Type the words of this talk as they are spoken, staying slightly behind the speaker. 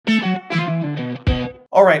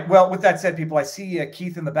All right. Well, with that said, people, I see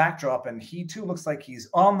Keith in the backdrop, and he too looks like he's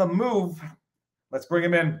on the move. Let's bring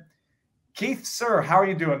him in. Keith, sir, how are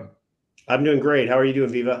you doing? I'm doing great. How are you doing,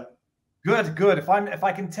 Viva? Good, good. If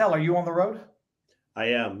I can tell, are you on the road? I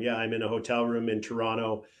am. Yeah, I'm in a hotel room in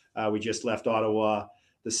Toronto. We just left Ottawa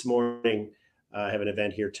this morning. I have an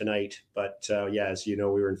event here tonight. But yeah, as you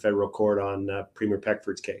know, we were in federal court on Premier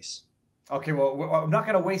Peckford's case. Okay, well, I'm not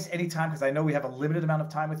going to waste any time because I know we have a limited amount of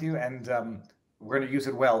time with you, and we're going to use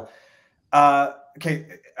it well. Okay,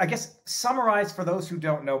 I guess summarize for those who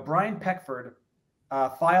don't know, Brian Peckford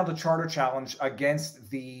filed a charter challenge against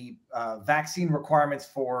the vaccine requirements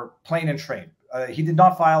for plane and train. He did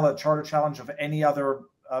not file a charter challenge of any other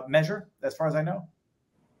measure, as far as I know.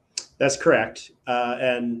 That's correct.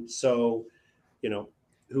 And so, you know,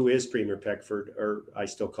 who is Premier Peckford, or I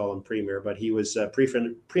still call him Premier, but he was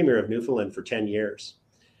Premier of Newfoundland for 10 years.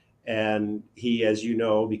 And he, as you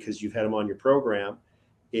know, because you've had him on your program,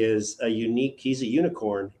 he's a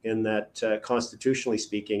unicorn in that constitutionally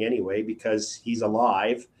speaking anyway, because he's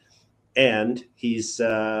alive and he's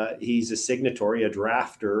a signatory, a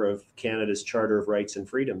drafter of Canada's Charter of Rights and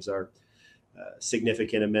Freedoms, our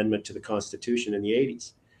significant amendment to the Constitution in the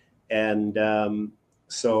 80s. And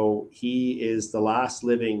so he is the last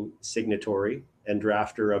living signatory and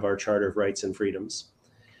drafter of our Charter of Rights and Freedoms.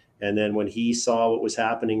 And then when he saw what was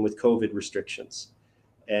happening with COVID restrictions,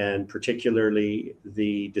 and particularly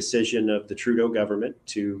the decision of the Trudeau government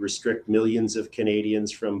to restrict millions of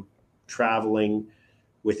Canadians from traveling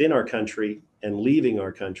within our country and leaving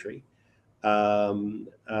our country,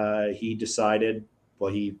 he decided,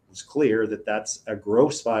 well, he was clear that that's a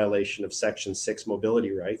gross violation of Section 6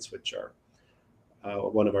 mobility rights, which are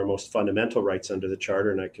one of our most fundamental rights under the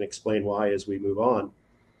Charter, and I can explain why as we move on.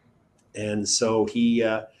 And so he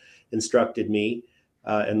instructed me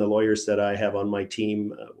and the lawyers that I have on my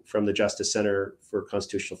team from the Justice Center for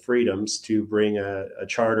Constitutional Freedoms to bring a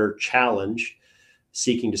charter challenge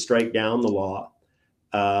seeking to strike down the law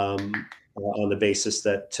on the basis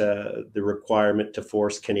that the requirement to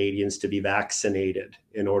force Canadians to be vaccinated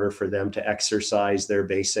in order for them to exercise their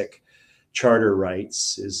basic charter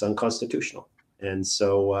rights is unconstitutional. And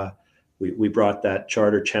so we brought that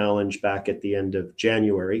charter challenge back at the end of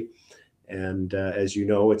January. And as you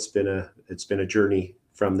know, it's been a journey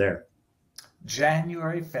from there.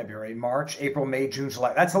 January, February, March, April, May, June,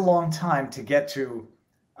 July. That's a long time to get to.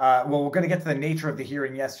 Well, we're going to get to the nature of the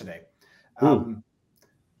hearing yesterday.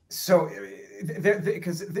 So,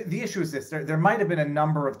 because the issue is this: there might have been a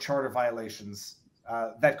number of charter violations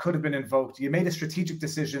that could have been invoked. You made a strategic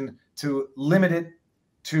decision to limit it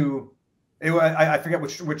to. I forget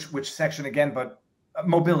which section again, but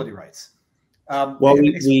mobility rights. Well,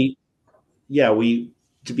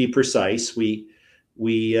 to be precise, we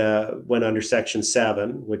went under Section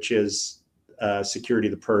 7, which is security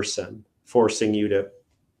of the person. Forcing you to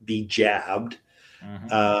be jabbed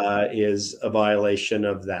is a violation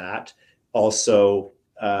of that. Also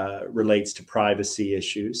relates to privacy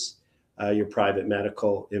issues, your private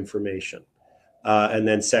medical information. And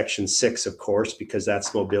then Section 6, of course, because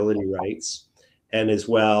that's mobility rights. And as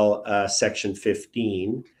well, Section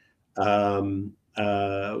 15,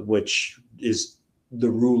 which is the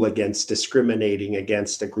rule against discriminating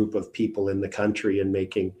against a group of people in the country and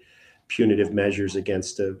making punitive measures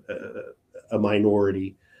against a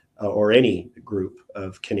minority or any group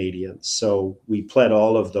of Canadians. So we pled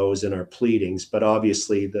all of those in our pleadings, but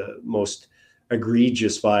obviously the most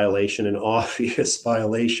egregious violation and obvious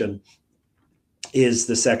violation is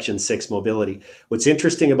the Section 6 mobility. What's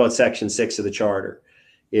interesting about Section 6 of the Charter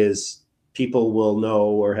is people will know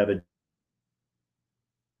or have a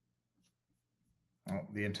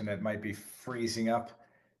the internet might be freezing up.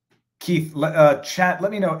 Keith, chat,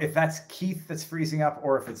 let me know if that's Keith that's freezing up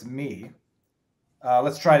or if it's me.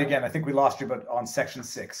 Let's try it again. I think we lost you, but on Section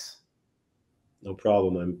 6. No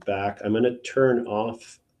problem. I'm back. I'm going to turn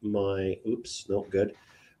off my, oops, no, good.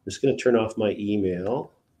 I'm just going to turn off my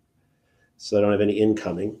email so I don't have any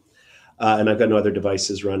incoming. And I've got no other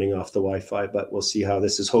devices running off the Wi-Fi, but we'll see how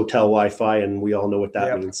this is hotel Wi-Fi, and we all know what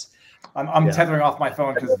that means. I'm tethering off my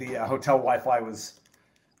phone because the hotel Wi-Fi was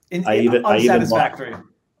unsatisfactory.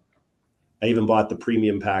 I even bought the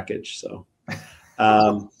premium package. So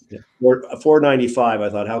 $4.95, I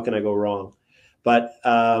thought, how can I go wrong? But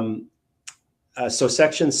so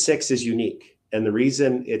Section 6 is unique. And the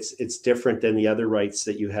reason it's different than the other rights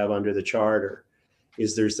that you have under the Charter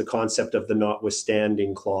is there's the concept of the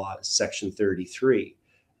notwithstanding clause, Section 33,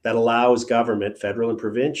 that allows government, federal and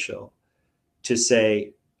provincial, to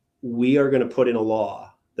say, we are going to put in a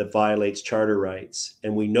law that violates charter rights,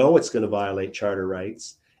 and we know it's going to violate charter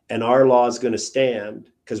rights, and our law is going to stand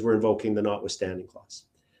because we're invoking the notwithstanding clause.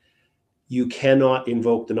 You cannot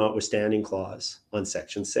invoke the notwithstanding clause on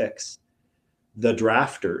Section 6. The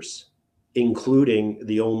drafters, including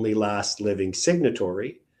the only last living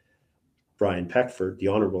signatory, Brian Peckford, the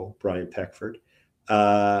Honorable Brian Peckford,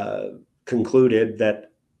 concluded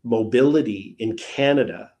that mobility in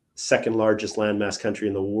Canada, second largest landmass country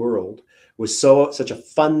in the world, was such a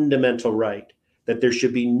fundamental right that there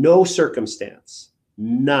should be no circumstance,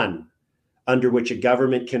 none, under which a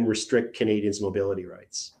government can restrict Canadians' mobility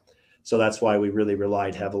rights. So that's why we really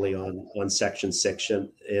relied heavily on Section 6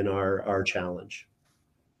 in our challenge.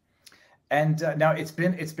 And now it's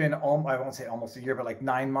been I won't say almost a year, but like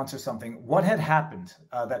 9 months or something. What had happened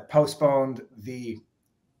that postponed the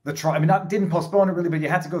trial? I mean, didn't postpone it really, but you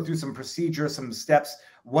had to go through some procedures, some steps.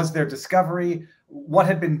 Was there discovery? What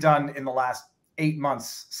had been done in the last 8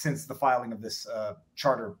 months since the filing of this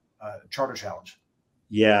charter challenge?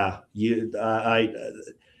 Yeah,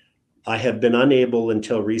 I have been unable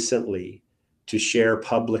until recently to share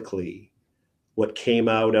publicly what came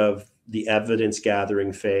out of the evidence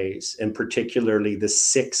gathering phase, and particularly the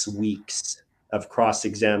 6 weeks of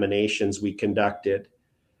cross-examinations we conducted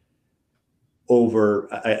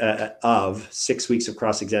of 6 weeks of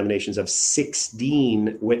cross-examinations of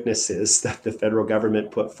 16 witnesses that the federal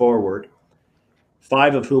government put forward,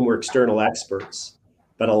 5 of whom were external experts,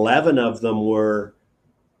 but 11 of them were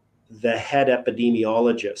the head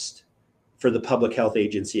epidemiologist for the Public Health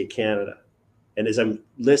Agency of Canada. And as I'm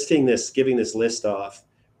giving this list off,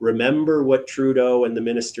 remember what Trudeau and the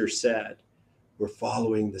minister said. We're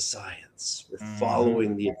following the science. We're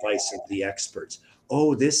following the advice of the experts.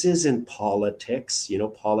 Oh, this isn't politics,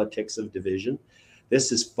 politics of division.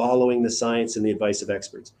 This is following the science and the advice of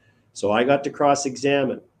experts. So I got to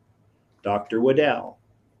cross-examine Dr. Waddell,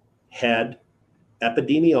 head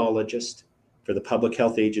epidemiologist for the Public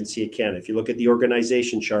Health Agency of Canada. If you look at the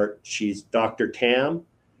organization chart, she's Dr. Tam,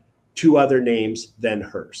 2 other names, then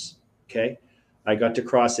hers, okay? I got to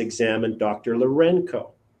cross-examine Dr.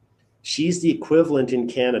 Lourenco. She's the equivalent in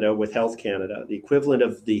Canada with Health Canada, the equivalent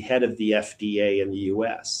of the head of the FDA in the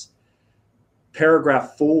US.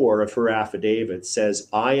 Paragraph 4 of her affidavit says,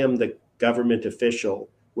 I am the government official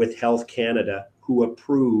with Health Canada who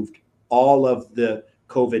approved all of the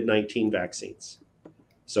COVID-19 vaccines.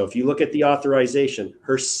 So if you look at the authorization,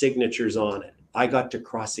 her signature's on it. I got to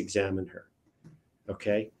cross-examine her,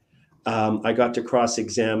 okay? I got to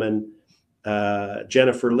cross-examine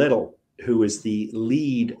Jennifer Little, who is the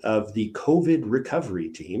lead of the COVID recovery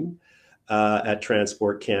team at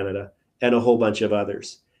Transport Canada, and a whole bunch of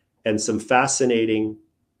others. And some fascinating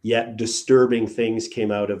yet disturbing things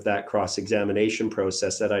came out of that cross-examination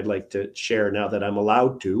process that I'd like to share now that I'm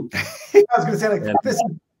allowed to. I was going to say, like, this,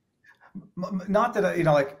 not that,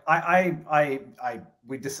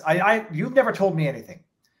 you've never told me anything.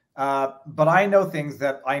 But I know things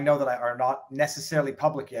that are not necessarily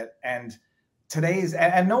public yet. And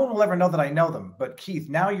and no one will ever know that I know them. But Keith,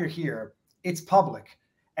 now you're here, it's public,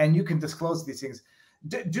 and you can disclose these things.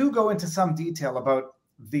 Do go into some detail about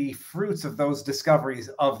the fruits of those discoveries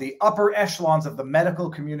of the upper echelons of the medical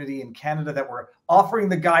community in Canada that were offering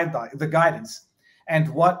the guidance, and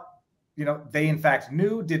what they in fact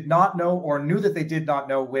knew, did not know, or knew that they did not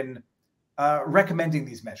know when recommending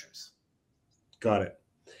these measures. Got it.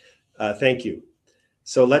 Thank you.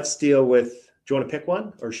 So let's deal with. Do you want to pick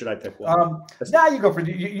one, or should I pick one? Nah, you go for it.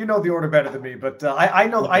 You know the order better than me, but I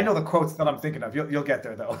know the quotes that I'm thinking of. You'll get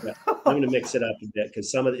there though. Yeah. I'm going to mix it up a bit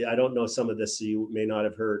because I don't know some of this you may not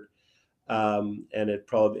have heard, and it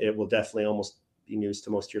will definitely almost be news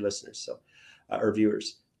to most of your listeners, so or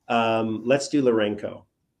viewers. Let's do Lourenco.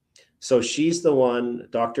 So she's the one.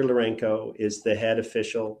 Dr. Lourenco is the head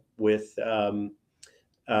official with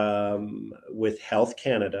Health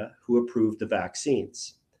Canada who approved the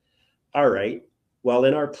vaccines. All right. Well,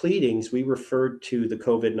 in our pleadings, we referred to the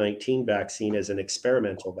COVID-19 vaccine as an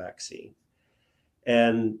experimental vaccine.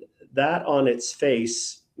 And that on its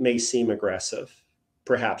face may seem aggressive,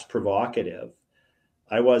 perhaps provocative.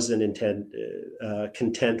 I wasn't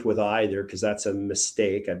content with either, because that's a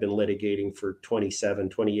mistake. I've been litigating for 27,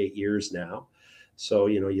 28 years now. So,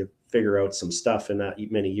 you figure out some stuff in that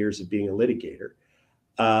many years of being a litigator.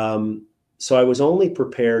 So I was only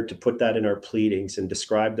prepared to put that in our pleadings and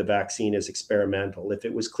describe the vaccine as experimental if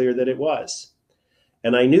it was clear that it was.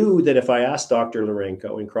 And I knew that if I asked Dr.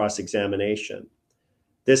 Lourenco in cross-examination,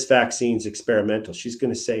 this vaccine's experimental, she's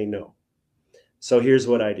going to say no. So here's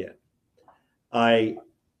what I did.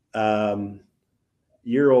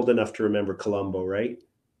 You're old enough to remember Columbo, right?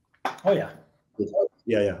 Oh, yeah.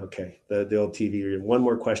 Yeah. Okay. The old TV. One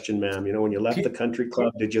more question, ma'am. You know, when you left the country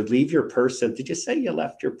club, did you leave your purse? Did you say you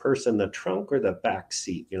left your purse in the trunk or the back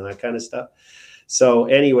seat? You know, that kind of stuff. So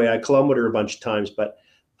anyway, I clumbed with her a bunch of times, but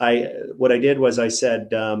what I did was I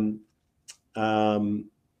said,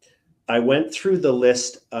 I went through the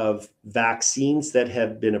list of vaccines that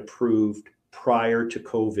have been approved prior to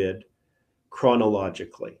COVID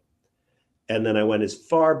chronologically. And then I went as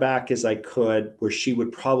far back as I could where she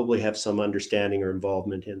would probably have some understanding or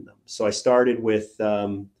involvement in them. So I started with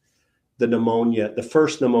the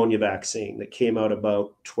first pneumonia vaccine that came out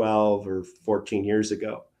about 12 or 14 years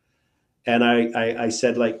ago. And I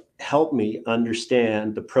said, like, help me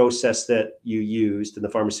understand the process that you used and the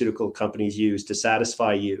pharmaceutical companies used to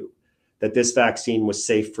satisfy you that this vaccine was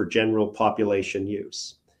safe for general population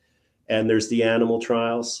use. And there's the animal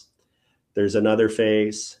trials, there's another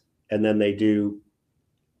phase, and then they do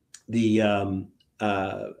the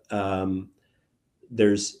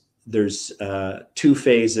there's 2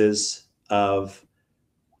 phases of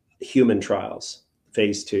human trials,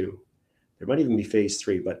 phase 2. There might even be phase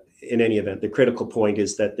 3, but in any event, the critical point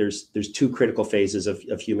is that there's 2 critical phases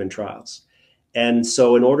of human trials. And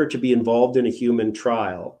so in order to be involved in a human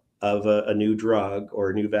trial of a new drug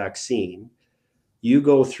or a new vaccine, you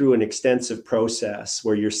go through an extensive process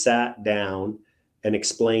where you're sat down and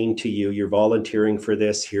explained to you, you're volunteering for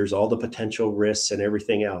this, here's all the potential risks and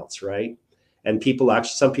everything else, right? And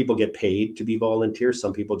some people get paid to be volunteers.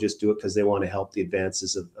 Some people just do it because they want to help the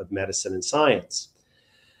advances of medicine and science.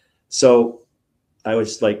 So I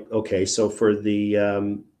was like, okay, so for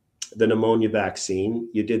the pneumonia vaccine,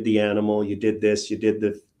 you did the animal, you did this, you did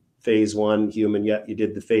the phase 1 human, yeah, you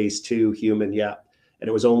did the phase 2 human, yeah. And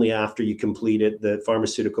it was only after you the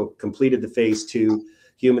pharmaceutical completed the phase 2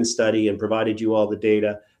 human study and provided you all the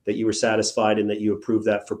data that you were satisfied and that you approved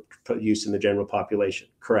that for use in the general population.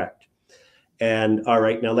 Correct. And all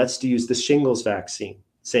right, now let's use the shingles vaccine.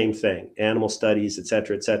 Same thing, animal studies, et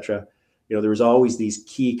cetera, et cetera. You know, there was always these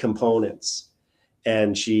key components.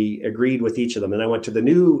 And she agreed with each of them. And I went to the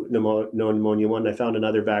new pneumonia one. I found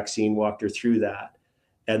another vaccine, walked her through that.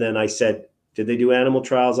 And then I said, did they do animal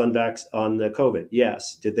trials on the COVID?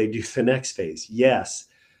 Yes. Did they do the next phase? Yes.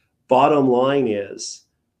 Bottom line is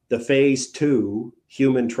the phase 2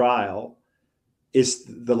 human trial is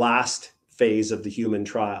the last phase of the human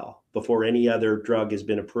trial before any other drug has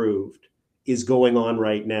been approved, is going on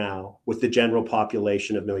right now with the general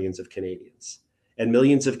population of millions of Canadians. And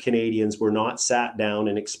millions of Canadians were not sat down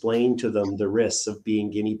and explained to them the risks of being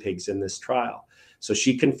guinea pigs in this trial. So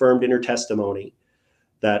she confirmed in her testimony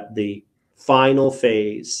that the final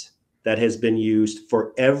phase that has been used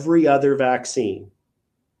for every other vaccine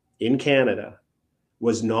in Canada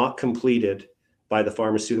was not completed by the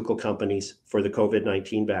pharmaceutical companies for the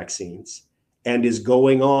COVID-19 vaccines and is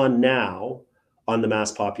going on now on the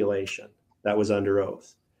mass population. That was under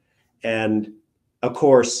oath. And of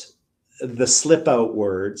course, the slip out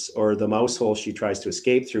words or the mouse hole she tries to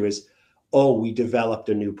escape through is, oh, we developed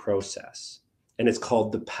a new process and it's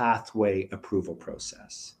called the pathway approval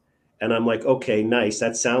process. And I'm like, okay, nice.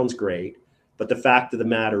 That sounds great. But the fact of the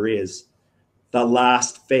matter is the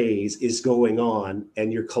last phase is going on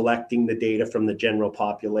and you're collecting the data from the general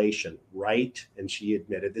population, right? And she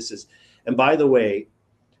admitted this is, and by the way,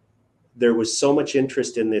 there was so much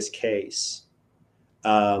interest in this case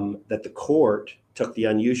that the court took the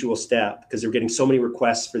unusual step, because they were getting so many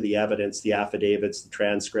requests for the evidence, the affidavits, the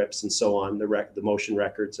transcripts, and so on, the motion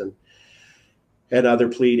records and other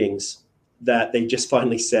pleadings, that they just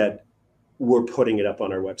finally said, we're putting it up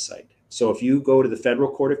on our website. So if you go to the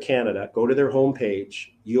Federal Court of Canada, go to their homepage,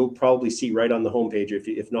 you'll probably see right on the homepage,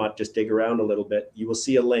 if not, just dig around a little bit, you will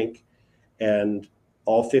see a link, and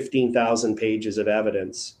all 15,000 pages of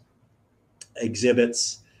evidence,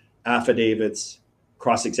 exhibits, affidavits,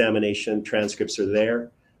 cross-examination transcripts are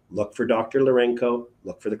there. Look for Dr. Larenko,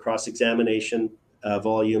 look for the cross-examination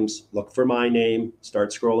volumes, look for my name, start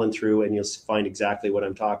scrolling through, and you'll find exactly what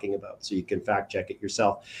I'm talking about. So you can fact check it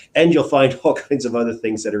yourself. And you'll find all kinds of other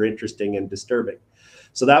things that are interesting and disturbing.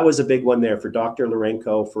 So that was a big one there for Dr.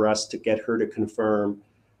 Larenko, for us to get her to confirm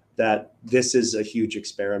that this is a huge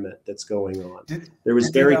experiment that's going on. There was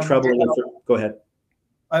very troubling. Go ahead.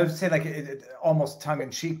 I would say, like, almost tongue in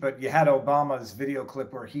cheek, but you had Obama's video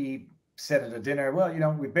clip where he said at a dinner, well, you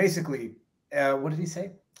know, we basically, what did he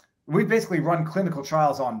say? We basically run clinical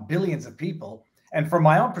trials on billions of people. And from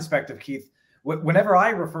my own perspective, Keith, whenever I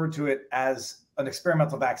referred to it as an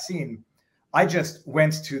experimental vaccine, I just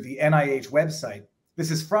went to the NIH website.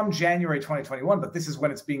 This is from January 2021, but this is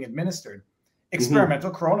when it's being administered.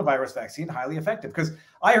 Experimental coronavirus vaccine, highly effective. Because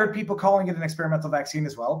I heard people calling it an experimental vaccine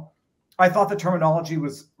as well. I thought the terminology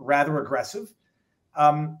was rather aggressive.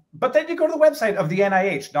 But then you go to the website of the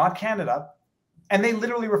NIH, not Canada, and they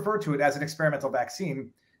literally refer to it as an experimental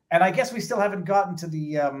vaccine. And I guess we still haven't gotten to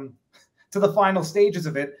the final stages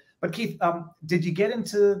of it. But Keith, did you get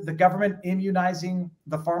into the government immunizing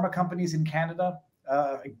the pharma companies in Canada?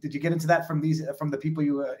 Did you get into that from the people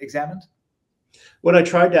you examined? When I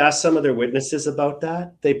tried to ask some of their witnesses about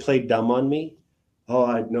that, they played dumb on me. Oh,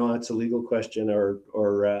 I know it's a legal question,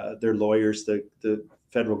 or their lawyers, the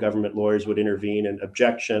federal government lawyers would intervene and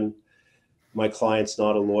objection. My client's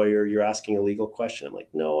not a lawyer. You're asking a legal question. I'm like,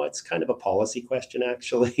 no, it's kind of a policy question,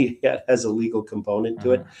 actually. It has a legal component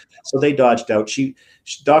to it. So they dodged out.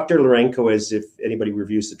 Dr. Lorenko is, if anybody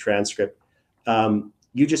reviews the transcript,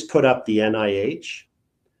 you just put up the NIH,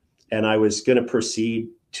 and I was going to proceed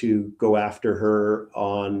to go after her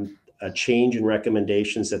on a change in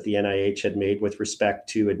recommendations that the NIH had made with respect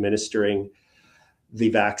to administering the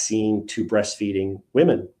vaccine to breastfeeding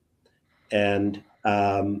women. And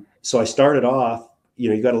so I started off,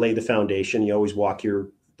 you got to lay the foundation. You always walk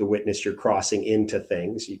the witness you're crossing into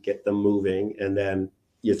things, you get them moving, and then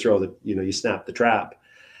you throw you snap the trap.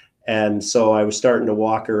 And so I was starting to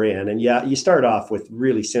walk her in, and yeah, you start off with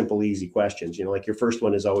really simple, easy questions. Like your first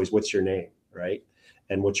one is always, what's your name, right?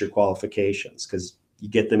 And what's your qualifications? Because you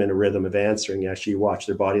get them in a rhythm of answering. Actually, you watch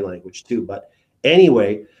their body language too. But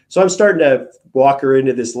anyway, so I'm starting to walk her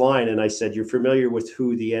into this line, and I said, you're familiar with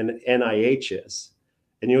who the NIH is?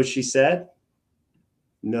 And you know what she said?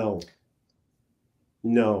 No.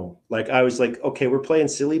 Like, I was like, okay, we're playing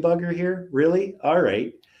silly bugger here? Really? All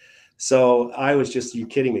right. So I was just, you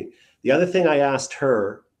kidding me? The other thing I asked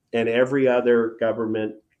her and every other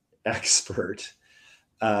government expert,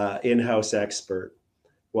 in-house expert,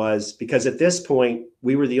 was because at this point,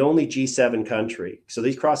 we were the only G7 country. So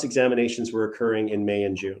these cross-examinations were occurring in May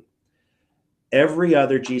and June. Every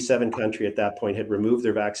other G7 country at that point had removed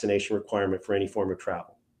their vaccination requirement for any form of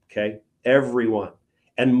travel. Okay, everyone.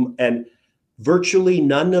 And virtually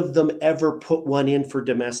none of them ever put one in for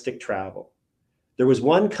domestic travel. There was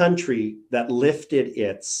one country that lifted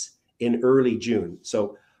its in early June.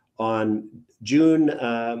 So on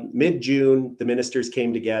mid-June, the ministers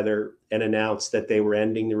came together and announced that they were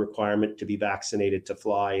ending the requirement to be vaccinated to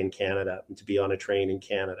fly in Canada and to be on a train in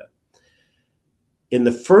Canada. In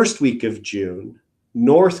the first week of June,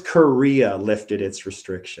 North Korea lifted its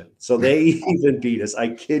restriction. So they even beat us. I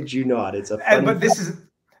kid you not. It's a funny but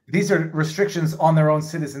these are restrictions on their own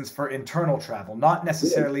citizens for internal travel, not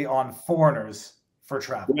necessarily on foreigners for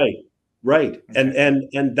travel. Right. Okay.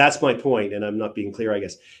 And that's my point, and I'm not being clear, I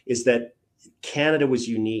guess, is that Canada was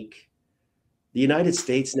unique. The United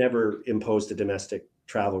States never imposed a domestic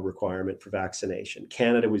travel requirement for vaccination.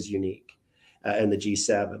 Canada was unique, and the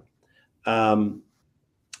G7.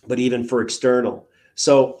 But even for external.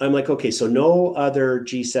 So I'm like, okay, so no other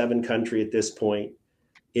G7 country at this point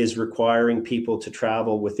is requiring people to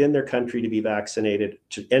travel within their country to be vaccinated,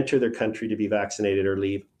 to enter their country to be vaccinated or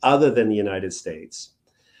leave, other than the United States.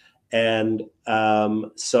 And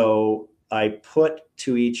so I put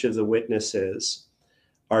to each of the witnesses,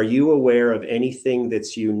 are you aware of anything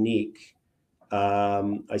that's unique?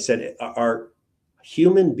 I said, are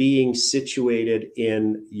human beings situated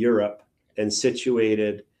in Europe and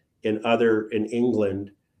situated in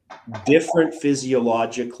England different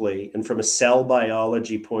physiologically and from a cell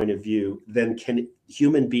biology point of view than can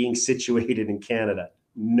human beings situated in Canada?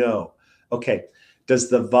 No. Okay. Does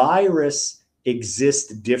the virus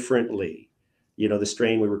exist differently? The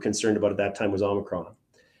strain we were concerned about at that time was Omicron.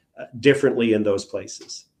 Differently in those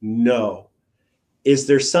places? No. Is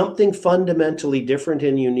there something fundamentally different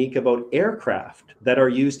and unique about aircraft that are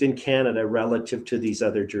used in Canada relative to these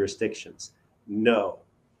other jurisdictions? No.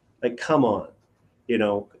 Like, come on.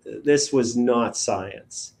 This was not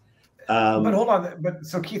science. But hold on. But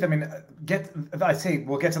so Keith, I mean, I say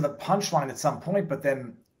we'll get to the punchline at some point, but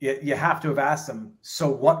then you have to have asked them, so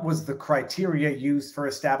what was the criteria used for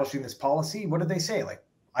establishing this policy? What did they say? Like,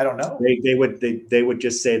 I don't know. They would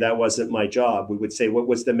just say that wasn't my job. We would say, what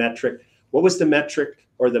was the metric? What was the metric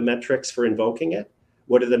or the metrics for invoking it?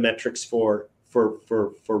 What are the metrics for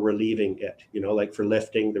relieving it? Like for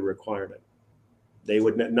lifting the requirement.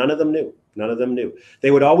 None of them knew. None of them knew. They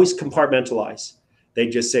would always compartmentalize.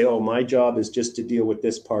 They'd just say, oh, my job is just to deal with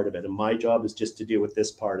this part of it. And my job is just to deal with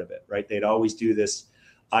this part of it, right? They'd always do this.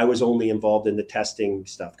 I was only involved in the testing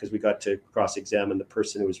stuff because we got to cross-examine the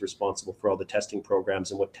person who was responsible for all the testing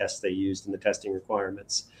programs and what tests they used and the testing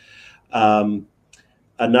requirements.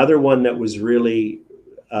 Another one that was really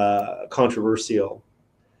controversial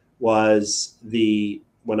was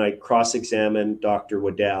when I cross-examined Dr.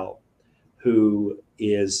 Waddell, who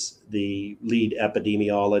is the lead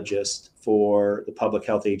epidemiologist for the Public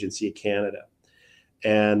Health Agency of Canada.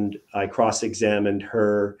 and I cross-examined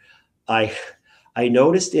her. I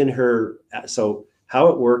noticed in her, so how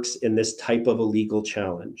it works in this type of a legal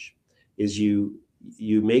challenge is you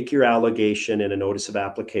make your allegation in a notice of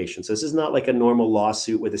application. So this is not like a normal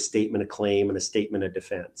lawsuit with a statement of claim and a statement of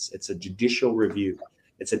defense. It's a judicial review.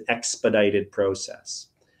 It's an expedited process.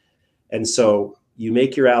 And so you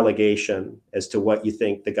make your allegation as to what you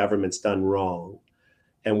think the government's done wrong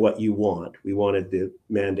and what you want. We wanted the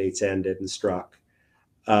mandates ended and struck.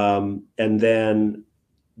 And then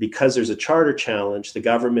because there's a charter challenge, the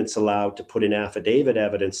government's allowed to put in affidavit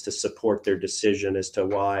evidence to support their decision as to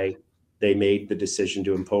why they made the decision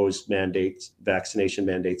to impose mandates, vaccination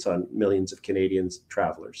mandates on millions of Canadians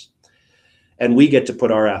travelers. And we get to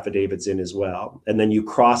put our affidavits in as well. And then you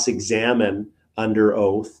cross-examine under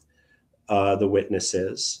oath the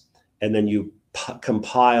witnesses, and then you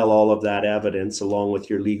compile all of that evidence along with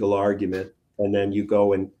your legal argument, and then you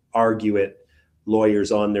go and argue it,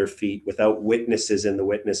 lawyers on their feet without witnesses in the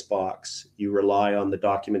witness box. You rely on the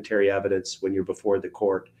documentary evidence when you're before the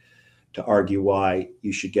court to argue why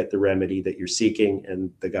you should get the remedy that you're seeking,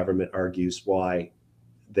 and the government argues why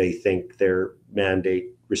they think their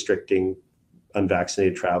mandate restricting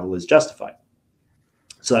unvaccinated travel is justified.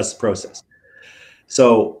 So that's the process.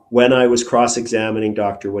 So when I was cross-examining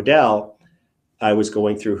Dr. Waddell, I was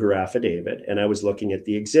going through her affidavit and I was looking at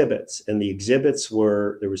the exhibits, and the exhibits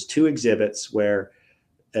were, there was 2 exhibits where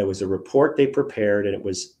it was a report they prepared, and it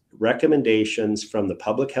was recommendations from the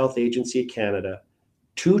Public Health Agency of Canada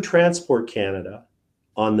to Transport Canada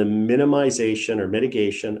on the minimization or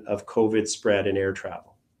mitigation of COVID spread in air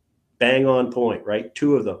travel. Bang on point, right?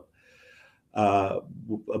 2 of them,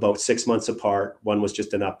 about 6 months apart. One was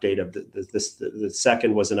just an update of the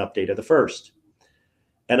second was an update of the first.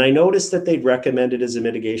 And I noticed that they'd recommended as a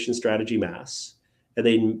mitigation strategy masks, and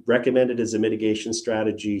they recommended as a mitigation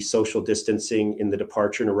strategy social distancing in the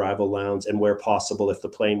departure and arrival lounge, and where possible if the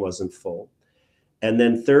plane wasn't full. And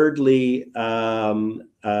then thirdly,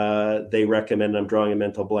 they recommend, I'm drawing a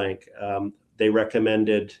mental blank, they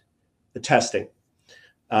recommended the testing.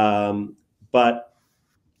 But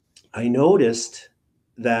I noticed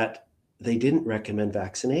that they didn't recommend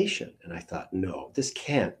vaccination. And I thought, no, this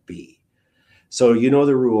can't be. So you know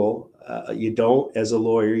the rule, you don't, as a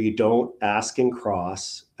lawyer, you don't ask and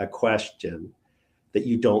cross a question that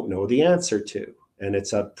you don't know the answer to. And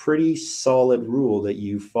it's a pretty solid rule that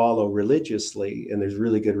you follow religiously, and there's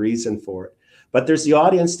really good reason for it. But there's the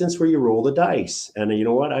odd instance where you roll the dice. And you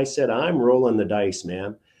know what? I said, I'm rolling the dice,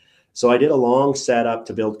 man. So I did a long setup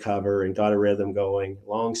to build cover and got a rhythm going,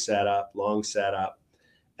 long setup.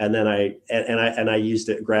 And then I used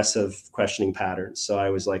aggressive questioning patterns. So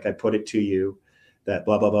I was like, I put it to you that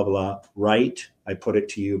blah, blah, blah, blah, right. I put it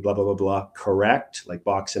to you, blah, blah, blah, blah, correct, like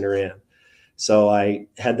boxing her in. So I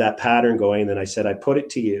had that pattern going. And then I said, I put it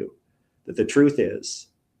to you that the truth is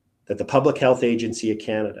that the Public Health Agency of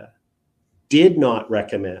Canada did not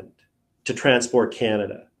recommend to Transport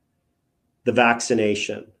Canada the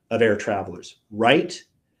vaccination of air travelers, right?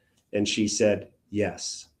 And she said,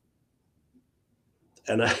 yes.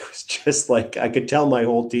 And I was just like, I could tell my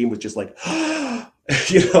whole team was just like,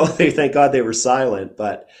 you know, thank God they were silent.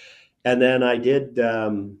 But, and then I did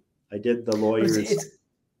the lawyers.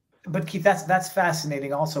 But Keith, that's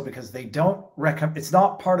fascinating also, because they don't recommend, it's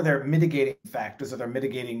not part of their mitigating factors or their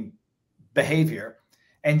mitigating behavior.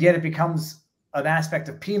 And yet it becomes an aspect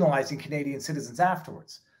of penalizing Canadian citizens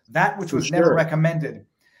afterwards. That which was never recommended.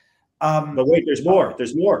 But wait, there's more.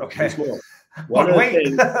 There's more. Okay. There's more. All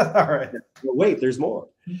right. Wait, there's more.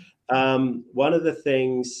 One of the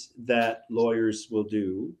things that lawyers will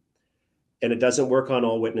do, and it doesn't work on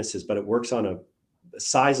all witnesses, but it works on a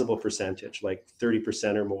sizable percentage, like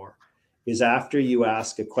 30% or more, is after you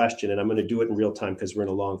ask a question, and I'm going to do it in real time because we're in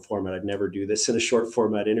a long format. I'd never do this in a short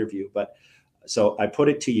format interview. But so I put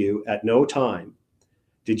it to you, at no time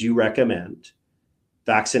did you recommend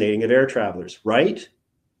vaccinating of air travelers, right?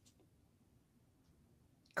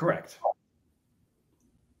 Correct.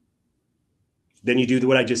 Then you do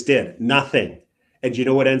what I just did. Nothing. And you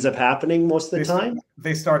know what ends up happening most of the time?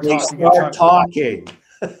 They start talking.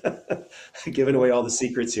 Giving away all the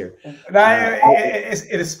secrets here.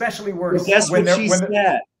 It especially works. Guess what she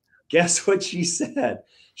said? Guess what she said?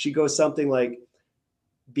 She goes something like,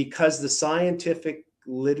 because the scientific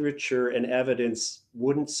literature and evidence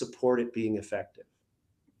wouldn't support it being effective.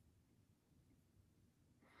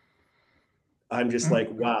 I'm just like,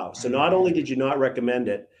 wow. So not only did you not recommend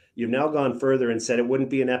it, you've now gone further and said it wouldn't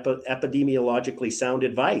be an epidemiologically sound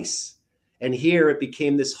advice. And here it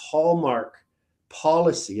became this hallmark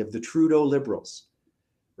policy of the Trudeau Liberals,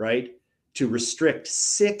 right? To restrict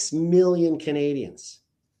 6 million Canadians.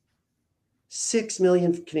 6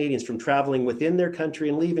 million Canadians from traveling within their country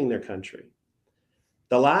and leaving their country.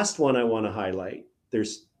 The last one I want to highlight,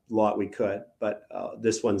 there's a lot we could, but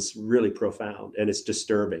this one's really profound and it's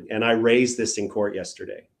disturbing. And I raised this in court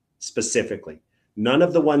yesterday, specifically. None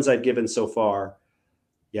of the ones I've given so far,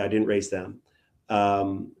 I didn't raise them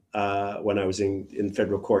when I was in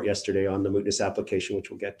federal court yesterday on the mootness application, which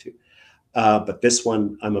we'll get to. But this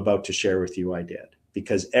one I'm about to share with you, I did.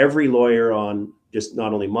 Because every lawyer on just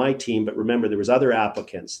not only my team, but remember there was other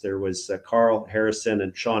applicants. There was Carl Harrison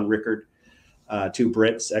and Sean Rickard, two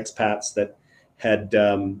Brits, expats that had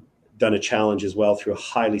done a challenge as well through a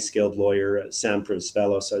highly skilled lawyer, Sam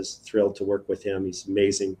Prisvelos. I was thrilled to work with him. He's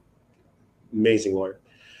amazing, amazing lawyer.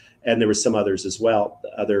 And there were some others as well,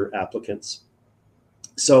 other applicants.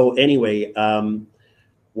 So anyway, so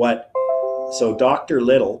Dr.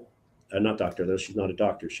 Little, not Dr. Little, she's not a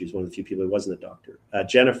doctor. She's one of the few people who wasn't a doctor.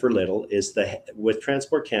 Jennifer Little is with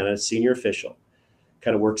Transport Canada, senior official,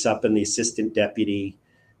 kind of works up in the assistant deputy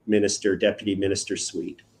minister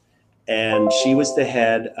suite. And she was the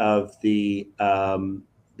head of their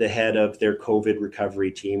COVID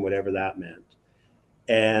recovery team, whatever that meant.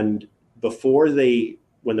 And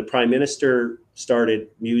when the Prime Minister started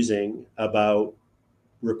musing about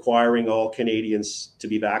requiring all Canadians to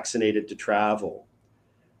be vaccinated to travel,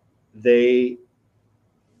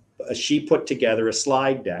 she put together a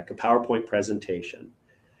slide deck, a PowerPoint presentation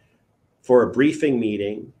for a briefing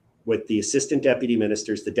meeting with the assistant deputy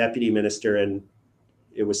ministers, the deputy minister, and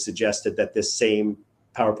it was suggested that this same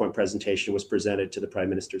PowerPoint presentation was presented to the Prime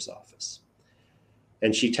Minister's office.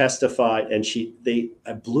 And she testified, and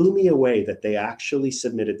it blew me away that they actually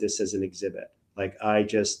submitted this as an exhibit.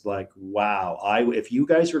 Wow. If you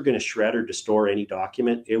guys were going to shred or distort any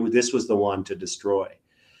document, this was the one to destroy.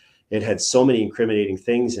 It had so many incriminating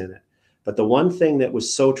things in it. But the one thing that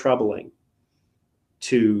was so troubling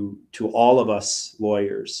to all of us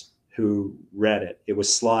lawyers who read it, it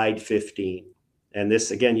was slide 15. And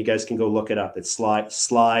this, again, you guys can go look it up. It's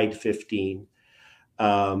slide 15.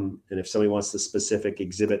 And if somebody wants the specific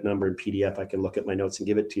exhibit number in PDF, I can look at my notes and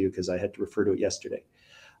give it to you because I had to refer to it yesterday.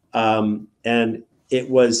 And it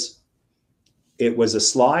was a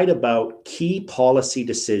slide about key policy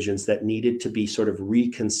decisions that needed to be sort of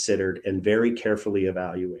reconsidered and very carefully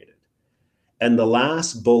evaluated. And the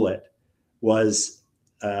last bullet was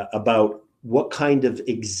about what kind of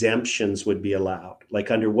exemptions would be allowed, like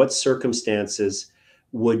under what circumstances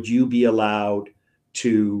would you be allowed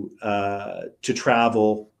to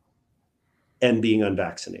travel and being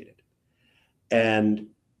unvaccinated. And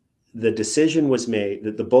the decision was made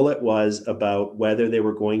that the bullet was about whether they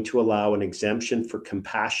were going to allow an exemption for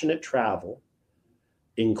compassionate travel,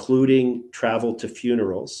 including travel to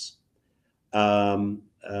funerals, and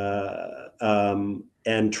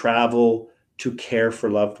travel to care for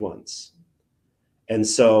loved ones. And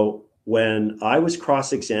so when I was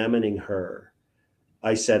cross-examining her,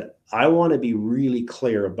 I said, I want to be really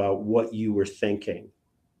clear about what you were thinking.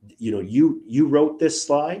 You wrote this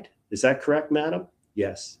slide. Is that correct, madam?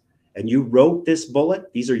 Yes. And you wrote this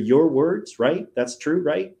bullet. These are your words, right? That's true,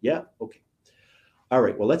 right? Yeah. Okay. All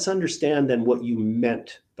right. Well, let's understand then what you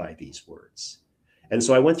meant by these words. And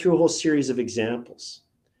so I went through a whole series of examples.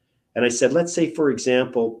 And I said, let's say, for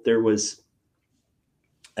example, there was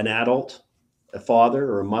an adult, a father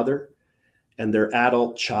or a mother, and their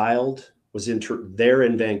adult child was there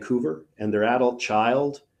in Vancouver, and their adult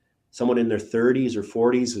child, someone in their 30s or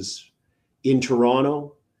 40s, was in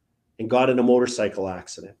Toronto and got in a motorcycle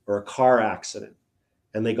accident or a car accident.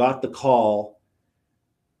 And they got the call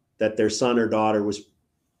that their son or daughter was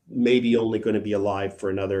maybe only going to be alive for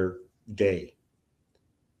another day.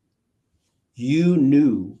 You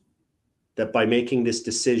knew that by making this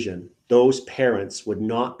decision, those parents would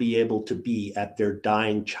not be able to be at their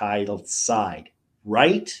dying child's side,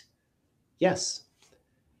 right? Yes.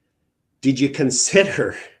 Did you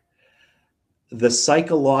consider the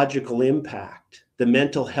psychological impact, the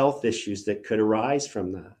mental health issues that could arise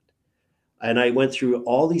from that? And I went through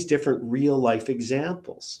all these different real life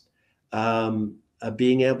examples of not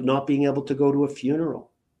being able to go to a funeral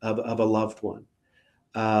of a loved one.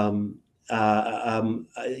 I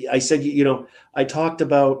said, I talked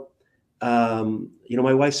about,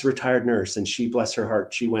 my wife's a retired nurse, and she, bless her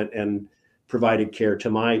heart, she went and provided care to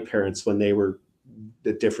my parents when they were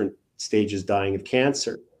at different stages dying of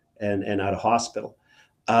cancer and out of hospital.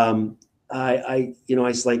 I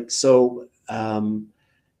was like, so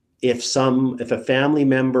if a family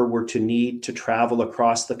member were to need to travel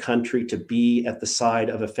across the country to be at the side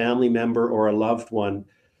of a family member or a loved one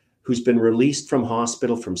who's been released from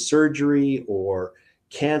hospital from surgery or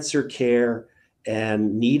cancer care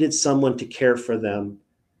and needed someone to care for them,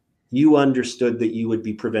 you understood that you would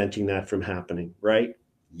be preventing that from happening, right?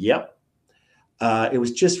 Yep. It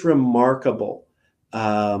was just remarkable.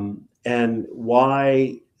 And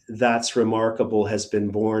why that's remarkable has been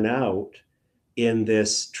borne out in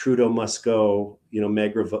this Trudeau must go,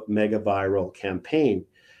 mega viral campaign,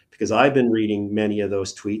 because I've been reading many of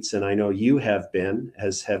those tweets, and I know you have been,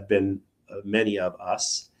 as have been many of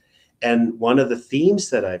us. And one of the themes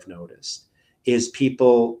that I've noticed is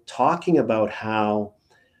people talking about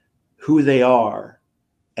who they are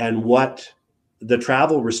and what the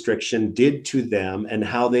travel restriction did to them, and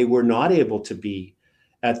how they were not able to be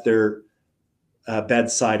at their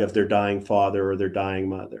bedside of their dying father or their dying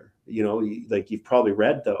mother. Like, you've probably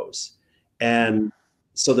read those. And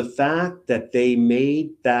so the fact that they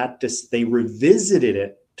made that, they revisited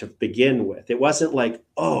it to begin with. It wasn't like,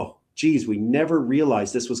 oh, geez, we never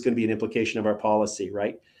realized this was going to be an implication of our policy,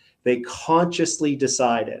 right? They consciously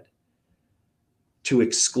decided to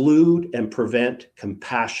exclude and prevent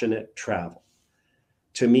compassionate travel.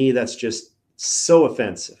 To me, that's just so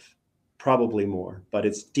offensive, probably more, but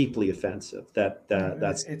it's deeply offensive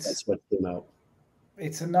that's what came out.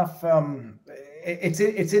 It's enough. It's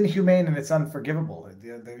inhumane and it's unforgivable.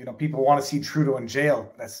 People want to see Trudeau in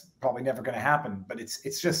jail. That's probably never going to happen, but it's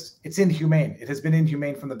inhumane. It has been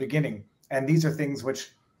inhumane from the beginning. And these are things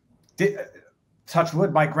which, touch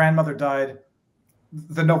wood, my grandmother died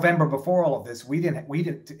the November before all of this. We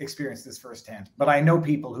didn't experience this firsthand, but I know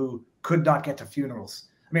people who could not get to funerals.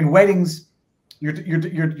 I mean, weddings, you're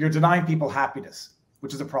denying people happiness,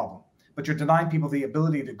 which is a problem, but you're denying people the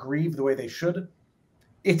ability to grieve the way they should.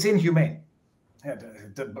 It's inhumane.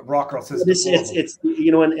 Rock Girl says it's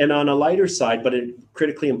and on a lighter side, but a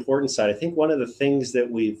critically important side, I think one of the things that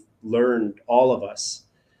we've learned, all of us,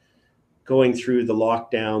 going through the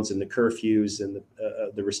lockdowns and the curfews and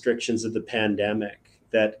the restrictions of the pandemic,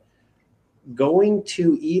 that going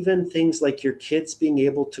to even things like your kids being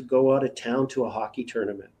able to go out of town to a hockey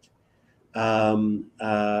tournament,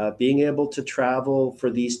 being able to travel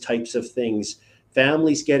for these types of things,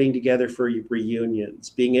 families getting together for reunions,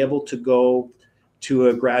 being able to go to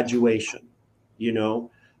a graduation,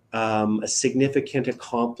 a significant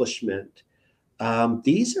accomplishment.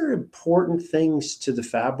 These are important things to the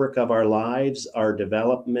fabric of our lives, our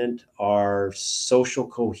development, our social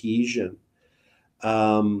cohesion.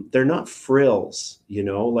 They're not frills,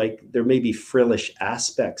 like there may be frillish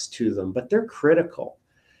aspects to them, but they're critical.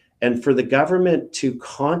 And for the government to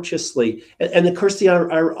consciously, and of course the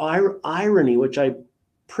irony, which I'm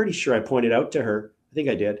pretty sure I pointed out to her, I think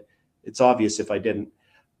I did, it's obvious if I didn't,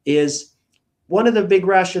 is one of the big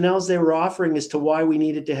rationales they were offering as to why we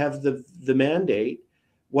needed to have the mandate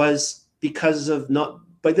was because of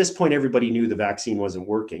by this point, everybody knew the vaccine wasn't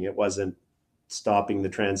working. It wasn't stopping the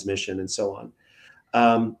transmission and so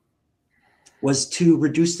on, was to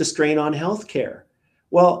reduce the strain on healthcare.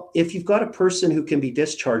 Well, if you've got a person who can be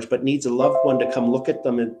discharged but needs a loved one to come look at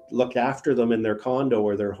them and look after them in their condo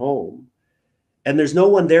or their home, and there's no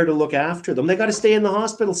one there to look after them, they got to stay in the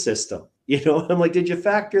hospital system. I'm like, did you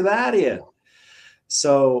factor that in?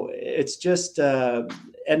 So it's just, and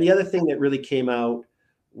the other thing that really came out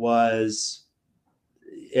was,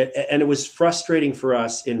 and it was frustrating for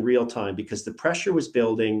us in real time, because the pressure was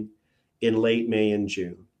building in late May and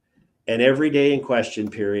June. And every day in question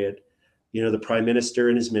period, the prime minister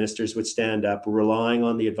and his ministers would stand up, relying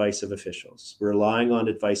on the advice of officials, relying on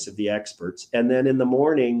advice of the experts. And then in the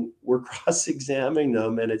morning, we're cross-examining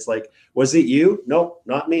them. And it's like, was it you? No,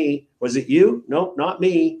 not me. Was it you? No, not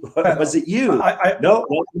me. Was it you? No,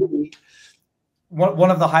 not me. One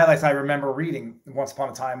of the highlights I remember reading once upon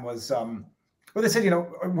a time was, they said,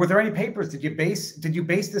 were there any papers? Did you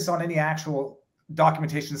base this on any actual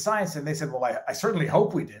documentation science? And they said, well, I certainly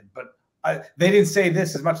hope we did, but they didn't say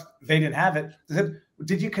this as much. They didn't have it. They said,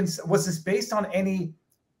 was this based on any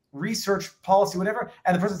research, policy, whatever?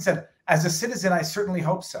 And the person said, as a citizen, I certainly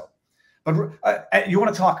hope so. But you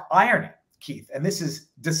want to talk irony, Keith, and this is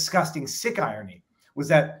disgusting, sick irony, was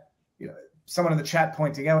that someone in the chat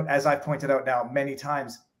pointing out, as I've pointed out now many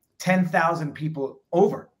times, 10,000 people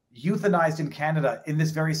over euthanized in Canada in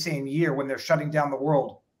this very same year, when they're shutting down the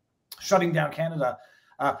world, shutting down Canada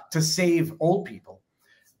to save old people.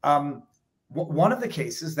 One of the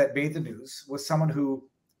cases that made the news was someone who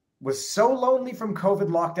was so lonely from COVID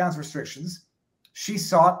lockdowns, restrictions, she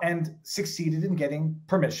sought and succeeded in getting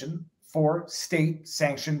permission for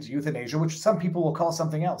state-sanctioned euthanasia, which some people will call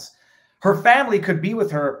something else. Her family could be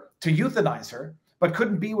with her to euthanize her, but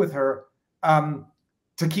couldn't be with her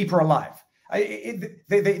to keep her alive.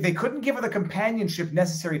 They couldn't give her the companionship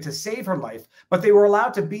necessary to save her life, but they were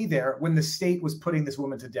allowed to be there when the state was putting this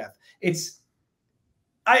woman to death.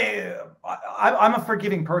 I'm a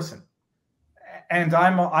forgiving person, and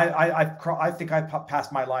I think I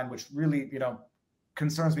passed my line, which really, you know,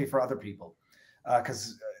 concerns me for other people.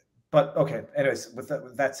 But okay. Anyways, with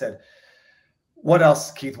that said, what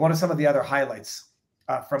else, Keith? What are some of the other highlights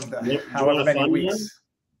from the however many weeks?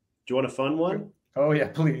 Do you want a fun one? Oh yeah,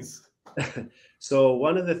 please. So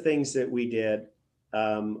one of the things that we did,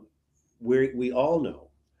 we all know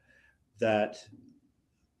that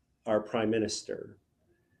our prime minister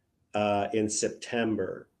in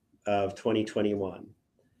September of 2021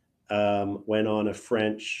 went on a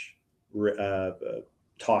French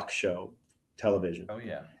talk show television. Oh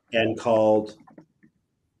yeah. And called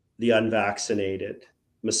the unvaccinated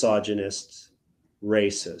misogynists,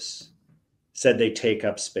 racists, said they take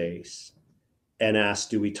up space, and asked,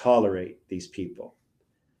 do we tolerate these people?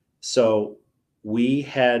 So we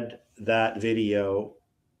had that video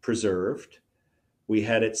preserved. We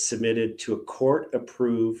had it submitted to a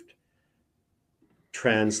court-approved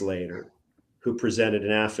translator who presented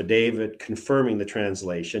an affidavit confirming the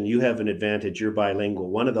translation. You have an advantage, you're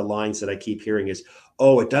bilingual. One of the lines that I keep hearing is,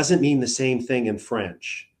 oh, it doesn't mean the same thing in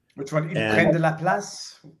French. Which one? Il prend de la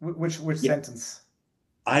place? Which sentence?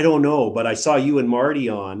 I don't know, but I saw you and Marty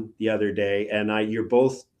on the other day, and you're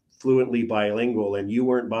both fluently bilingual, and you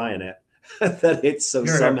weren't buying it. That it's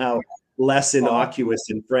somehow less innocuous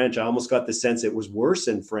in French. I almost got the sense it was worse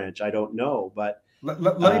in French. I don't know, but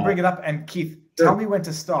let me bring it up. And Keith, tell me when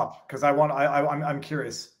to stop, because I'm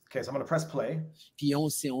curious. Okay, so I'm going to press play. Puis on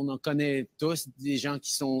en connaît tous des gens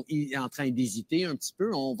qui sont en train d'hésiter un petit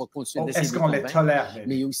peu. On va continuer d'essayer de les convaincre. Est-ce qu'on les tolère?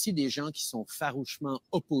 Mais il y a aussi des gens qui sont farouchement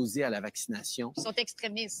opposés à la vaccination. Qui sont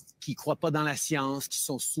extrémistes. Qui ne croient pas dans la science, qui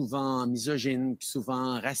sont souvent misogynes,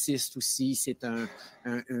 souvent racistes aussi. C'est un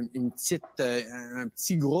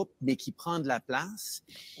petit groupe, mais qui prend de la place.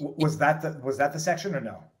 Was that the section or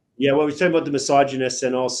no? Yeah, well, we're talking about the misogynists,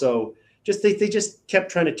 and also they just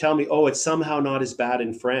kept trying to tell me, oh, it's somehow not as bad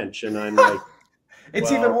in French. And I'm like,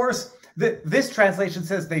 it's even worse. This translation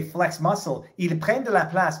says they flex muscle. Il prend de la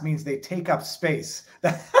place means they take up space.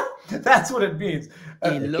 That's what it means.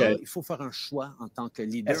 Et là, il faut faire un choix en tant que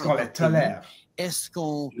leader. Est-ce qu'on les tolère? Est-ce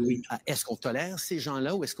qu'on tolère ces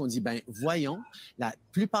gens-là, ou est-ce qu'on dit, ben voyons, la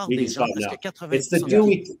plupart des gens, parce que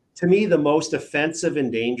 80%... To me, the most offensive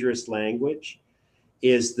and dangerous language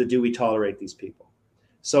is the do we tolerate these people?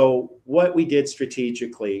 So what we did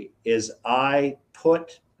strategically is I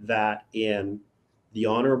put that in the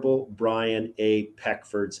Honorable Brian A.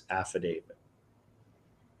 Peckford's affidavit.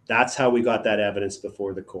 That's how we got that evidence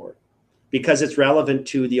before the court, because it's relevant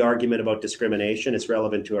to the argument about discrimination. It's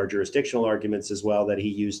relevant to our jurisdictional arguments as well, that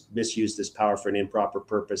he misused this power for an improper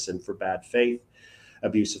purpose and for bad faith,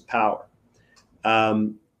 abuse of power.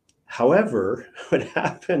 However, what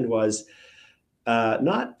happened was,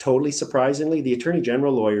 not totally surprisingly, the Attorney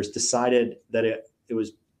General lawyers decided that it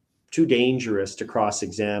was too dangerous to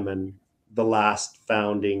cross-examine the last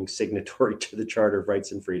founding signatory to the Charter of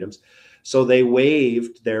Rights and Freedoms. So they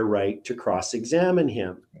waived their right to cross-examine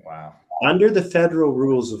him. Wow. Under the federal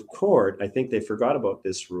rules of court, I think they forgot about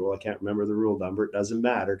this rule. I can't remember the rule number. It doesn't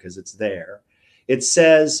matter because it's there. It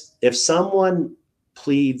says if someone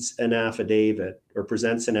pleads an affidavit or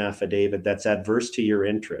presents an affidavit that's adverse to your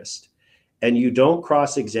interest, and you don't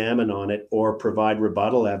cross-examine on it or provide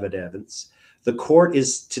rebuttal evidence, the court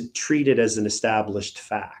is to treat it as an established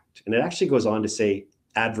fact. And it actually goes on to say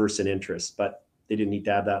adverse in interest, but they didn't need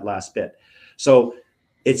to add that last bit. So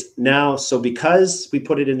it's now, so because we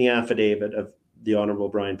put it in the affidavit of the Honorable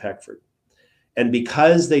Brian Peckford, and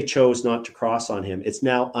because they chose not to cross on him, it's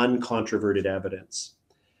now uncontroverted evidence.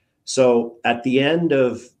 So at the end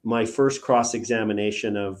of my first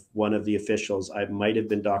cross-examination of one of the officials, I might have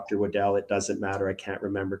been Dr. Waddell, it doesn't matter, I can't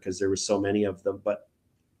remember because there were so many of them, but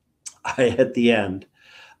at the end,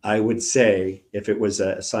 I would say, if it was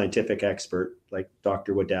a scientific expert like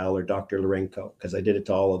Dr. Waddell or Dr. Lorenko, because I did it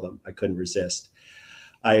to all of them, I couldn't resist,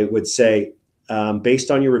 I would say, based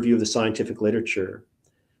on your review of the scientific literature,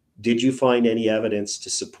 did you find any evidence to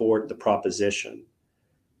support the proposition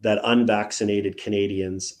that unvaccinated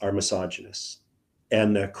Canadians are misogynists?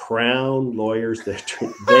 And the Crown lawyers, they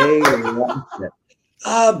loved it.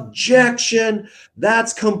 Objection,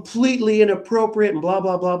 that's completely inappropriate and blah,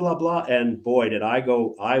 blah, blah, blah, blah. And boy, did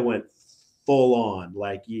I went full on,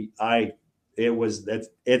 like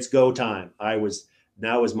it's go time.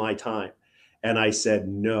 Now is my time. And I said,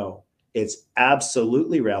 no, it's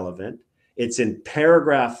absolutely relevant. It's in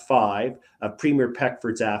paragraph 5 of Premier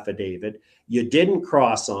Peckford's affidavit. You didn't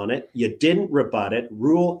cross on it. You didn't rebut it.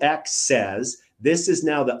 Rule X says this is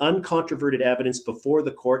now the uncontroverted evidence before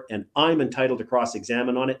the court, and I'm entitled to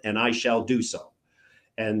cross-examine on it, and I shall do so.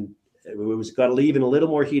 And it was got even a little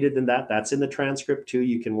more heated than that. That's in the transcript too.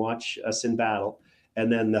 You can watch us in battle.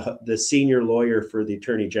 And then the senior lawyer for the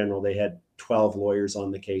attorney general, they had 12 lawyers on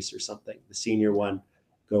the case or something. The senior one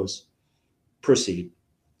goes, proceed.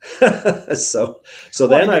 so well,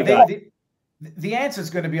 then the answer is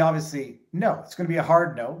going to be obviously no. It's going to be a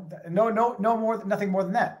hard no. Nothing more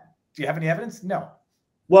than that. Do you have any evidence? No.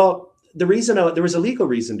 Well, the reason there was a legal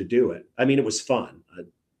reason to do it. I mean, it was fun.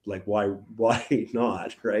 Like why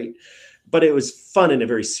not, right? But it was fun in a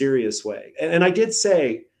very serious way. And I did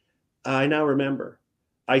say, I now remember,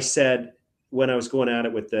 I said when I was going at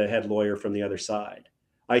it with the head lawyer from the other side,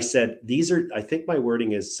 I said, I think my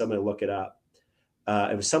wording is, so I'm going to look it up.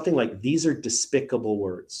 It was something like, these are despicable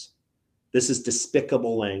words. This is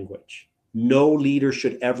despicable language. No leader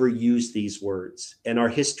should ever use these words. And our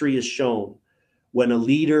history has shown when a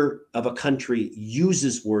leader of a country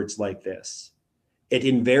uses words like this, it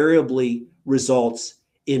invariably results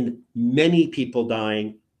in many people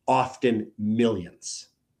dying, often millions.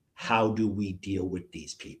 How do we deal with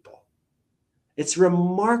these people? It's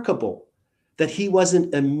remarkable that he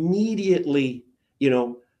wasn't immediately,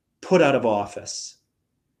 put out of office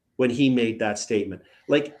when he made that statement.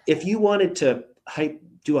 Like, if you wanted to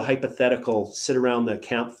do a hypothetical, sit around the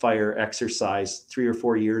campfire exercise 3 or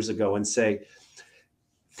 4 years ago and say,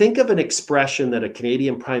 think of an expression that a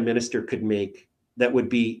Canadian prime minister could make that would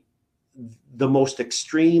be the most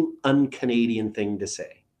extreme un-Canadian thing to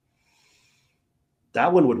say.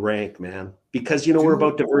 That one would rank, man, because, we're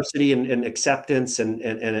about diversity and acceptance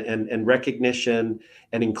and recognition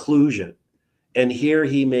and inclusion. And here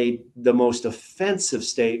he made the most offensive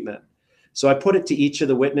statement. So I put it to each of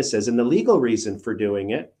the witnesses, and the legal reason for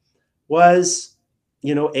doing it was,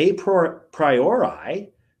 a priori,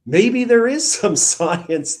 maybe there is some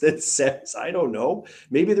science that says, I don't know,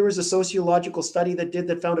 maybe there was a sociological study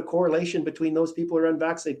that found a correlation between those people who are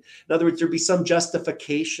unvaccinated. In other words, there'd be some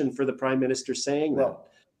justification for the prime minister saying that.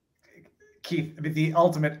 Keith, the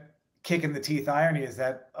ultimate kick in the teeth irony is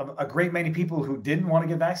that a great many people who didn't want to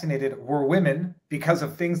get vaccinated were women because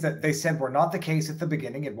of things that they said were not the case at the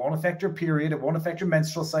beginning. It won't affect your period. It won't affect your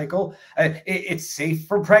menstrual cycle. It's safe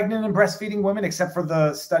for pregnant and breastfeeding women, except for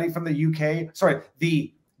the study from the UK. Sorry,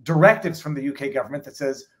 the directives from the UK government that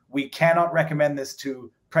says we cannot recommend this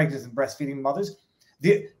to pregnant and breastfeeding mothers.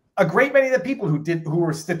 A great many of the people who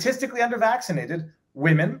were statistically under-vaccinated,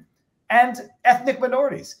 women and ethnic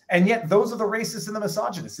minorities, and yet those are the racists and the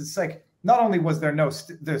misogynists. It's like, not only was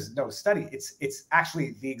there's no study, it's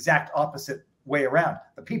actually the exact opposite way around.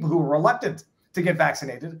 The people who were reluctant to get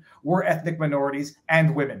vaccinated were ethnic minorities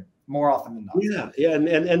and women more often than not. Yeah,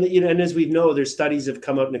 and as we know, there's studies have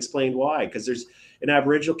come out and explained why. Because in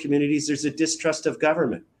Aboriginal communities, there's a distrust of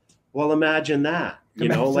government. Well, imagine that.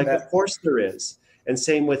 Of course there is, and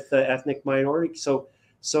same with ethnic minority.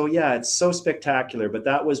 So yeah, it's so spectacular. But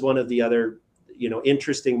that was one of the other,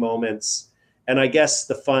 interesting moments. And I guess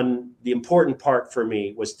the important part for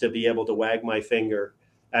me was to be able to wag my finger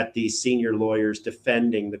at these senior lawyers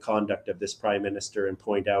defending the conduct of this prime minister and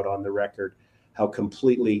point out on the record how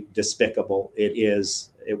completely despicable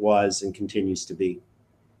it was, and continues to be.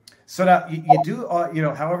 So now you do,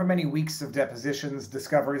 however many weeks of depositions,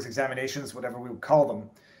 discoveries, examinations, whatever we would call them.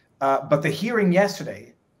 But the hearing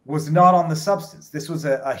yesterday was not on the substance. This was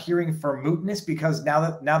a hearing for mootness, because now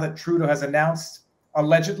that Trudeau has announced,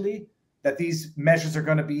 allegedly, that these measures are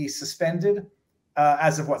going to be suspended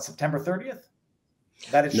as of what, September 30th?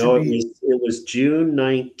 It was June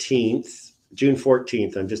 19th, June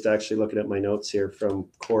 14th. I'm just actually looking at my notes here from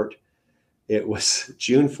court. It was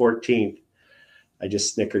June 14th. I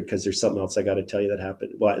just snickered because there's something else I got to tell you that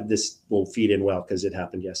happened. Well, this won't feed in well because it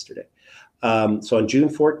happened yesterday. So on June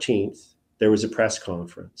 14th, there was a press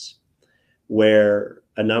conference where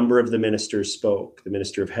a number of the ministers spoke: the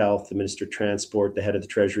Minister of Health, the Minister of Transport, the head of the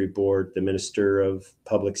Treasury Board, the Minister of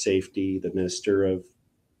Public Safety, the Minister of...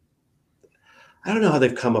 I don't know how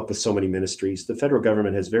they've come up with so many ministries. The federal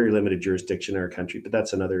government has very limited jurisdiction in our country, but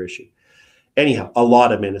that's another issue. Anyhow, a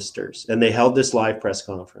lot of ministers, and they held this live press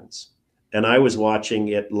conference. And I was watching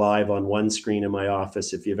it live on one screen in my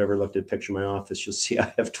office. If you've ever looked at a picture of my office, you'll see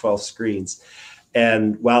I have 12 screens.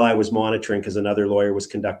 And while I was monitoring, because another lawyer was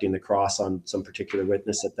conducting the cross on some particular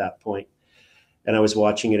witness at that point, and I was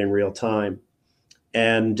watching it in real time.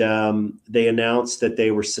 And they announced that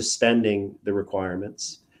they were suspending the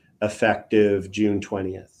requirements effective June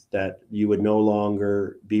 20th, that you would no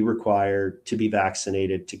longer be required to be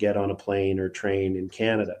vaccinated to get on a plane or train in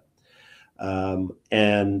Canada.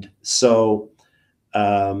 And so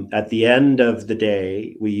at the end of the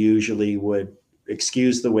day, we usually would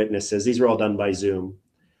excuse the witnesses. These were all done by Zoom.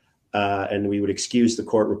 And we would excuse the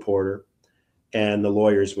court reporter. and the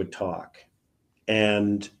lawyers would talk.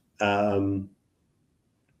 And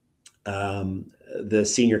the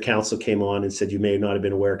senior counsel came on and said, you may not have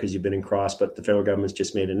been aware because you've been in cross, but the federal government's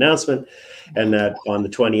just made an announcement, and that on the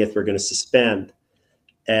 20th, we're going to suspend.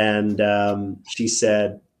 And she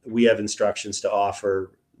said, we have instructions to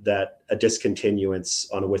offer that a discontinuance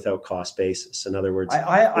on a without cost basis. In other words,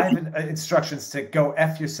 I have instructions to go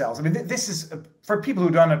F yourselves. I mean, this is for people who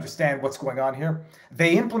don't understand what's going on here.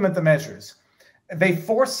 They implement the measures. They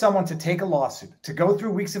force someone to take a lawsuit, to go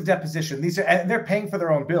through weeks of deposition. And they're paying for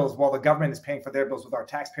their own bills while the government is paying for their bills with our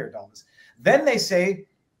taxpayer dollars. Then they say,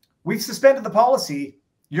 we've suspended the policy.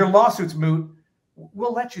 Your lawsuit's moot.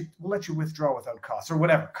 We'll let you withdraw without costs or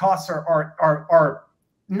whatever. Costs are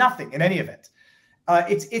nothing in any event.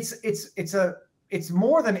 It's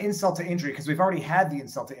more than insult to injury, because we've already had the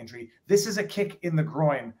insult to injury. This is a kick in the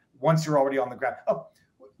groin once you're already on the ground. Oh,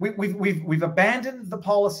 we've abandoned the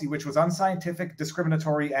policy, which was unscientific,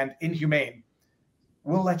 discriminatory, and inhumane.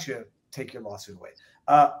 We'll let you take your lawsuit away.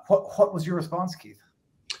 What was your response, Keith?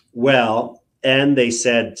 Well, and they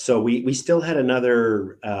said, so we still had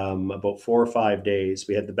another about 4 or 5 days.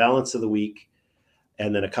 We had the balance of the week,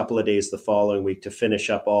 and then a couple of days the following week to finish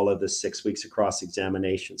up all of the 6 weeks of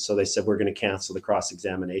cross-examination. So they said, we're going to cancel the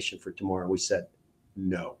cross-examination for tomorrow. We said,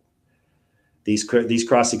 no. These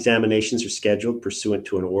cross-examinations are scheduled pursuant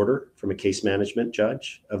to an order from a case management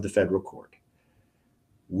judge of the federal court.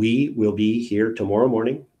 We will be here tomorrow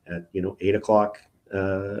morning at 8 o'clock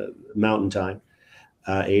Mountain Time,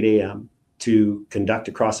 8 a.m. to conduct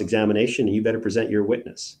a cross-examination, and you better present your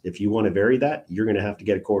witness. If you want to vary that, you're going to have to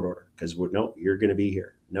get a court order, because no, you're going to be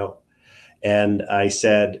here. No. And I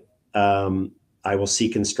said, I will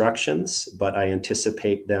seek instructions, but I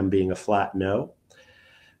anticipate them being a flat no.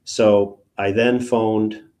 So I then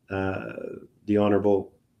phoned the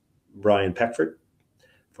Honorable Brian Peckford,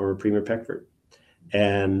 former Premier Peckford,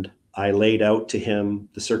 and I laid out to him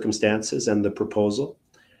the circumstances and the proposal,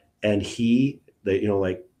 and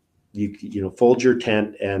fold your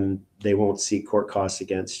tent and they won't seek court costs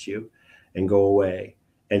against you, and go away.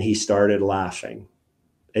 And he started laughing,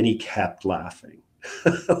 and he kept laughing.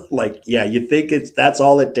 Like, yeah, you think that's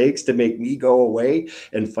all it takes to make me go away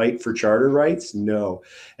and fight for charter rights? No.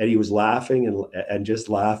 And he was laughing and just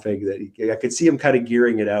laughing. That I could see him kind of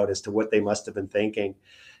gearing it out as to what they must have been thinking.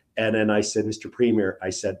 And then I said, Mr. Premier,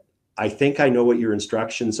 I said, I think I know what your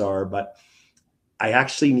instructions are, but I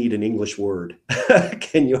actually need an English word.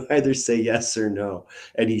 Can you either say yes or no?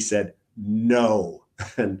 And he said, no.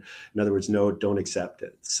 And in other words, no, don't accept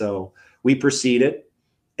it. So we proceeded.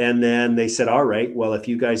 And then they said, all right, well, if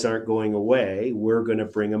you guys aren't going away, we're going to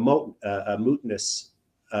bring a mootness.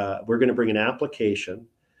 We're going to bring an application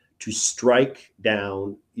to strike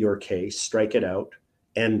down your case, strike it out,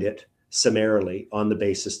 end it summarily on the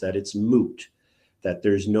basis that it's moot, that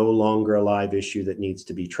there's no longer a live issue that needs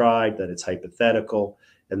to be tried, that it's hypothetical,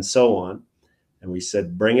 and so on. And we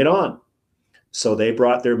said, bring it on. So they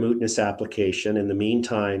brought their mootness application. In the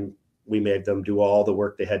meantime, we made them do all the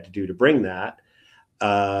work they had to do to bring that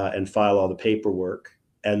and file all the paperwork.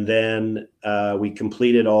 And then we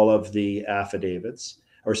completed all of the affidavits,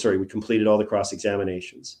 we completed all the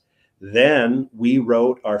cross-examinations. Then we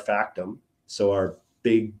wrote our factum, so our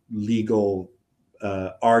big legal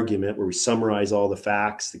argument where we summarize all the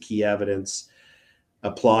facts, the key evidence,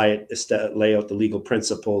 apply it, lay out the legal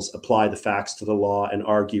principles, apply the facts to the law, and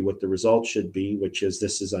argue what the result should be, which is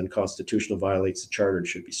this is unconstitutional, violates the charter, and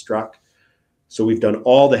should be struck. So we've done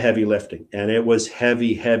all the heavy lifting, and it was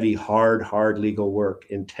heavy, hard legal work,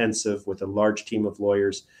 intensive, with a large team of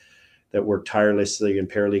lawyers that worked tirelessly, and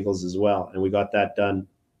paralegals as well. And we got that done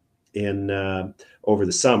in over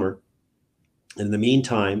the summer. In the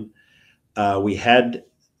meantime, we had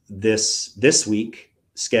this week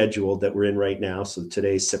scheduled that we're in right now. So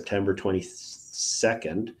today's September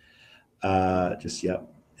 22nd,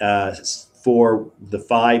 for the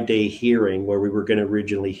 5-day hearing where we were going to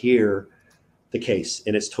originally hear the case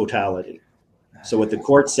in its totality. So what the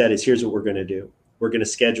court said is, here's what we're going to do. We're going to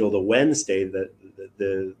schedule the Wednesday, the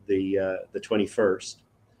 21st,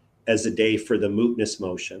 as a day for the mootness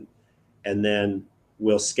motion, and then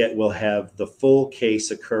we'll have the full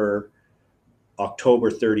case occur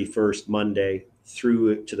October 31st, Monday,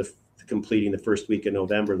 through to the completing the first week of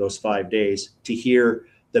November, those 5 days, to hear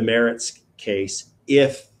the merits case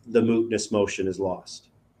if the mootness motion is lost.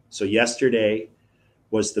 So yesterday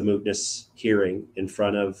was the mootness hearing in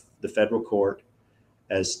front of the federal court,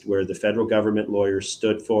 where the federal government lawyers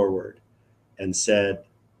stood forward and said,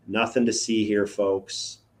 nothing to see here,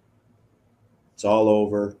 folks. It's all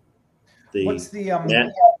over. The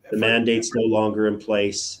mandate's no longer in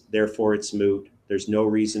place, therefore it's moot. There's no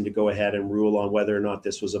reason to go ahead and rule on whether or not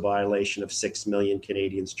this was a violation of 6 million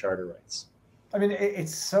Canadians' charter rights. I mean,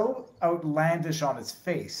 it's so outlandish on its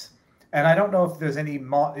face. And I don't know if there's any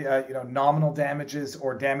nominal damages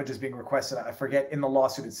or damages being requested, I forget, in the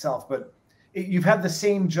lawsuit itself. But you've had the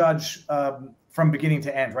same judge from beginning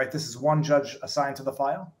to end, right? This is one judge assigned to the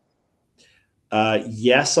file?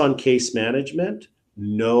 Yes, on case management.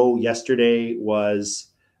 No, yesterday was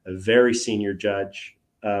a very senior judge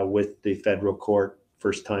with the federal court.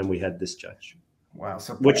 First time we had this judge. Wow.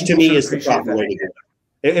 So which to me is the proper way to do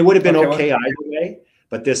it. It would have been okay either way,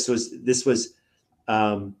 but this was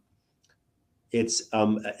it's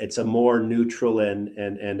a more neutral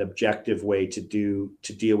and objective way to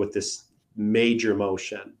deal with this major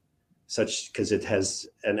motion, because it has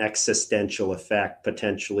an existential effect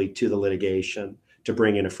potentially to the litigation, to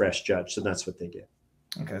bring in a fresh judge. So that's what they did.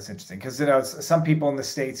 Okay, that's interesting, because some people in the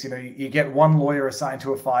States, you get one lawyer assigned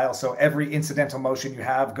to a file, so every incidental motion you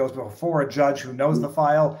have goes before a judge who knows the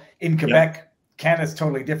file. In Quebec, Canada's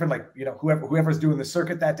totally different. Like, whoever's doing the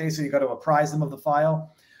circuit that day, so you got to apprise them of the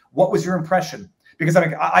file. What was your impression? Because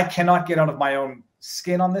I cannot get out of my own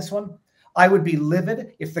skin on this one. I would be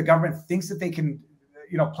livid if the government thinks that they can,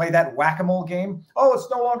 play that whack-a-mole game. Oh, it's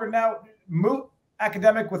no longer now moot,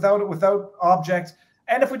 academic, without object.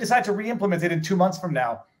 And if we decide to re-implement it in 2 months from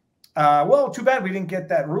now, well, too bad we didn't get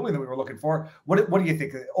that ruling that we were looking for. What do you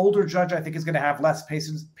think? The older judge, I think, is going to have less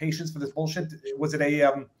patience for this bullshit. Was it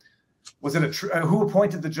who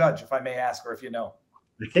appointed the judge, if I may ask, or if you know?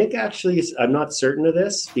 I think actually, I'm not certain of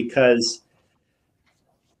this, because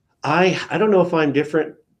I don't know if I'm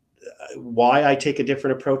different, why I take a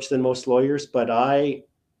different approach than most lawyers, but I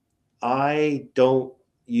don't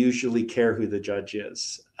usually care who the judge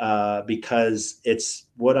is, because it's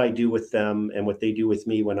what I do with them and what they do with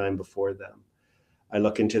me when I'm before them. I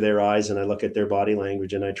look into their eyes and I look at their body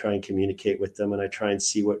language and I try and communicate with them, and I try and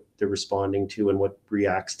see what they're responding to and what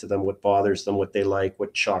reacts to them, what bothers them, what they like,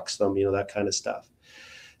 what shocks them, that kind of stuff.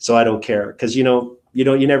 So I don't care, because you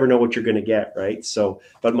never know what you're going to get, right? So,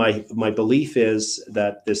 but my belief is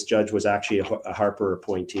that this judge was actually a Harper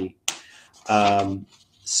appointee.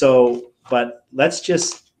 But let's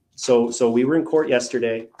just, so we were in court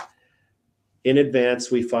yesterday. In advance,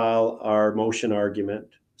 we file our motion argument.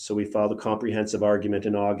 So we filed a comprehensive argument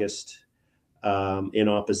in August in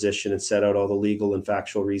opposition, and set out all the legal and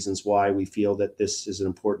factual reasons why we feel that this is an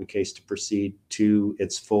important case to proceed to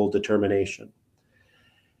its full determination.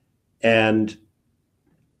 And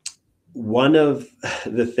one of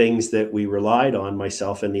the things that we relied on,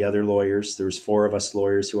 myself and the other lawyers, there was 4 of us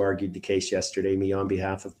lawyers who argued the case yesterday, me on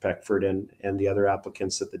behalf of Peckford and the other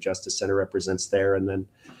applicants that the Justice Center represents there, and then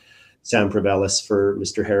Sam Pravelis for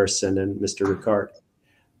Mr. Harrison and Mr. Ricard,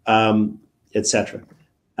 etc.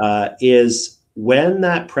 Is when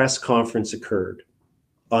that press conference occurred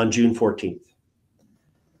on June 14th,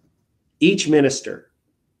 each minister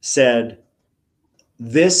said,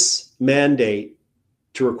 this mandate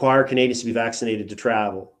to require Canadians to be vaccinated to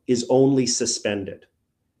travel is only suspended.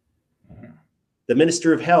 The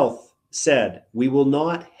Minister of Health said, we will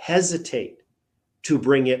not hesitate to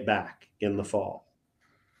bring it back in the fall.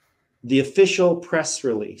 The official press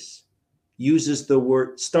release uses the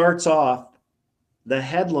word, starts off, the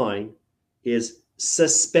headline is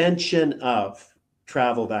suspension of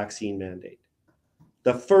travel vaccine mandate.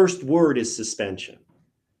 The first word is suspension.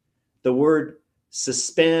 The word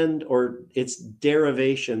suspend or its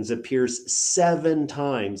derivations appears 7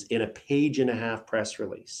 times in a 1.5-page press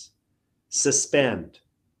release. Suspend.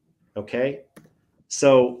 Okay.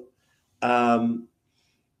 So what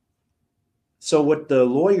the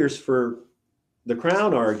lawyers for the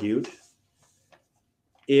Crown argued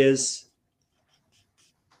is,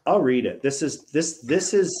 I'll read it. This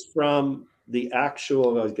is from the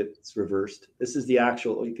actual, I'll get this reversed. This is the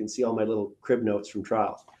actual, you can see all my little crib notes from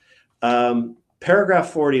trial. Paragraph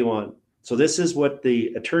 41. So this is what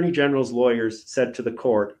the Attorney General's lawyers said to the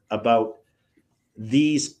court about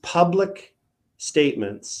these public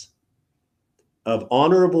statements of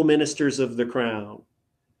honorable ministers of the Crown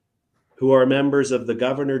who are members of the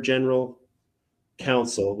Governor General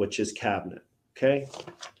Council, which is cabinet. Okay.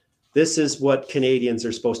 This is what Canadians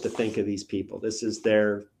are supposed to think of these people. This is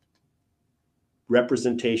their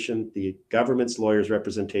representation, the government's lawyers'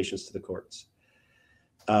 representations to the courts.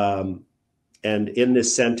 And in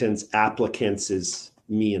this sentence, applicants is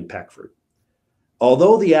me and Peckford.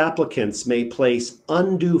 Although the applicants may place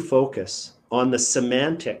undue focus on the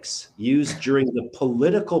semantics used during the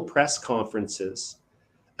political press conferences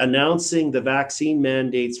announcing the vaccine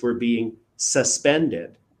mandates were being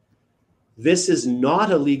suspended, this is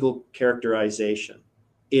not a legal characterization.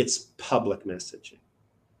 It's public messaging.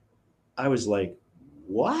 I was like,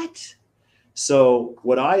 what? So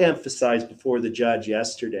what I emphasized before the judge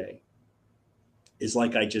yesterday is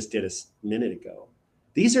like I just did a minute ago.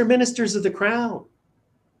 These are ministers of the crown.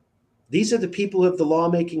 These are the people of the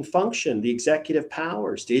lawmaking function, the executive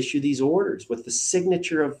powers to issue these orders with the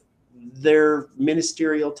signature of their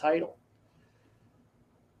ministerial title.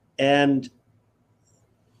 And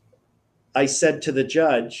I said to the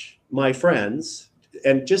judge, my friends,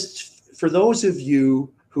 and just for those of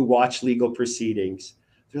you who watch legal proceedings,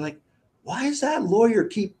 they're like, why does that lawyer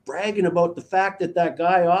keep bragging about the fact that that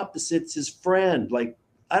guy opposite's his friend? Like,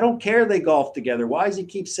 I don't care they golf together. Why does he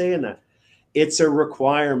keep saying that? It's a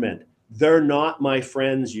requirement. They're not my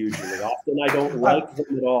friends usually. Often I don't like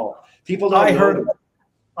them at all. People don't know.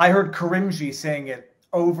 I heard Karimji saying it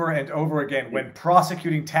over and over again when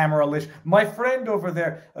prosecuting Tamara Lish. My friend over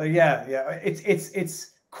there. Yeah.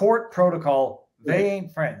 It's court protocol. They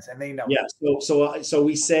ain't friends, and they know. Yeah. So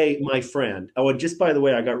we say my friend. Oh, and just by the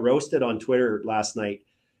way, I got roasted on Twitter last night.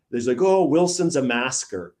 There's like, oh, Wilson's a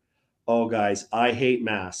masker. Oh, guys, I hate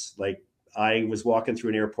masks. Like, I was walking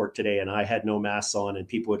through an airport today and I had no mask on, and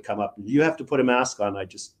people would come up, you have to put a mask on. I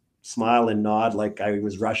just smile and nod like I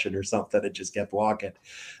was Russian or something and just kept walking.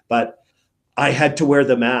 But I had to wear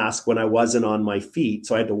the mask when I wasn't on my feet.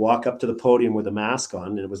 So I had to walk up to the podium with a mask on,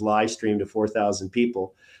 and it was live streamed to 4,000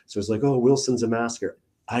 people. So it's like, oh, Wilson's a masker.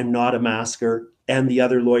 I'm not a masker, and the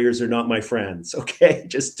other lawyers are not my friends. Okay,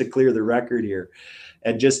 just to clear the record here.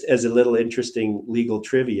 And just as a little interesting legal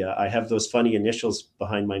trivia, I have those funny initials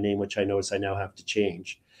behind my name, which I notice I now have to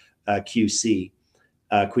change. QC,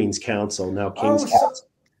 Queen's Counsel, now King's Counsel.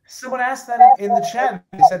 Someone asked that in the chat.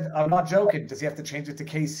 They said, I'm not joking. Does he have to change it to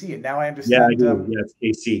KC? And now I understand. Yeah, I do. Yeah,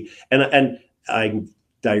 it's KC. And I'm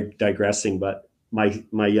digressing, but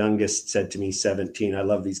my youngest said to me, 17, I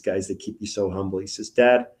love these guys. They keep you so humble. He says,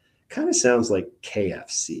 Dad, kind of sounds like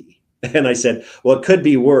KFC. And I said, well, it could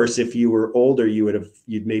be worse. If you were older,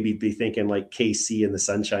 you'd maybe be thinking like KC and the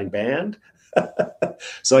Sunshine Band.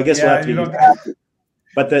 So I guess we'll have to.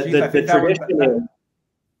 But the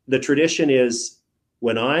tradition is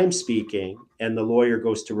when I'm speaking and the lawyer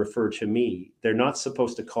goes to refer to me, they're not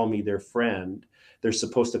supposed to call me their friend. They're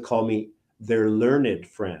supposed to call me their learned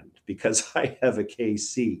friend because I have a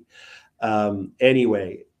KC.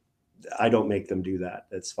 Anyway, I don't make them do that.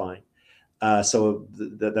 That's fine. So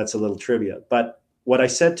that's a little trivia. But what I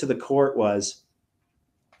said to the court was,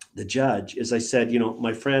 the judge, is I said,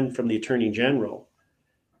 my friend from the Attorney General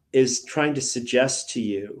is trying to suggest to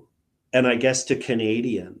you, and I guess to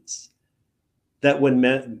Canadians, that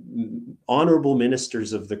when honorable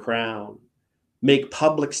ministers of the Crown make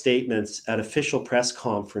public statements at official press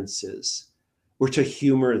conferences, we're to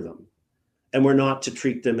humor them, and we're not to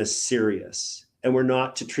treat them as serious. And we're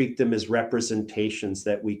not to treat them as representations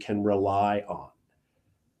that we can rely on.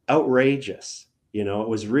 Outrageous. It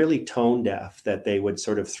was really tone deaf that they would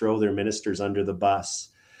sort of throw their ministers under the bus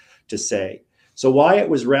to say. So why it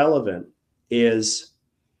was relevant is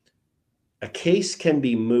a case can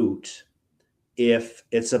be moot if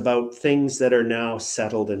it's about things that are now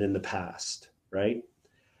settled and in the past, right?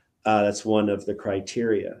 That's one of the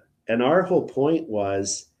criteria. And our whole point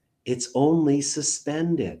was it's only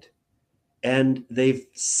suspended. And they've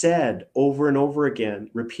said over and over again,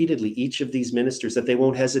 repeatedly, each of these ministers, that they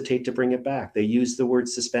won't hesitate to bring it back. They use the word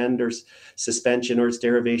suspend or suspension or its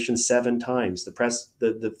derivation 7 times.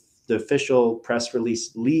 The official press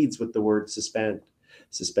release leads with the word suspension.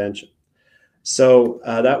 So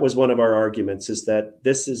that was one of our arguments, is that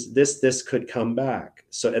this could come back.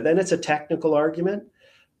 So and then it's a technical argument,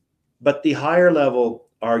 but the higher level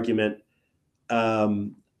argument,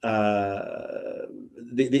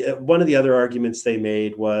 one of the other arguments they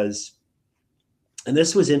made was, and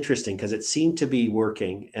this was interesting because it seemed to be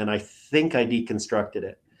working, and I think I deconstructed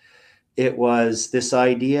it. It was this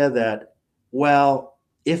idea that, well,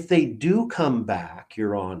 if they do come back,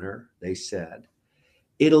 Your Honor, they said,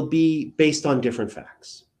 it'll be based on different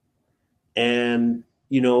facts. And,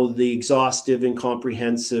 the exhaustive and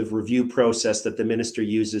comprehensive review process that the minister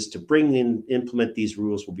uses to implement these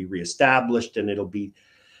rules will be reestablished, and it'll be.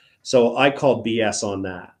 So I called BS on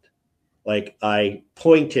that. Like, I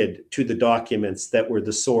pointed to the documents that were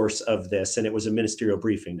the source of this, and it was a ministerial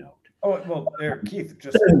briefing note. Oh, well, there, Keith,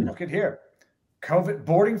 just look at here. COVID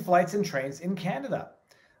boarding flights and trains in Canada.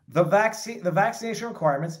 The vaccination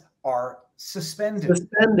requirements are suspended.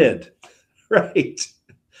 Suspended, right?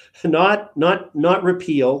 Not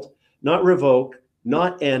repealed, not revoked,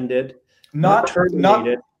 not ended, not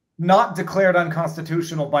terminated, not declared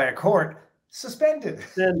unconstitutional by a court. Suspended.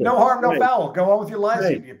 No harm, no foul. Go on with your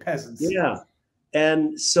lives, you peasants. Yeah.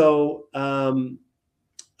 And so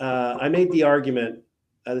I made the argument,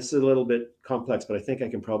 this is a little bit complex, but I think I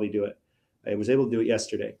can probably do it. I was able to do it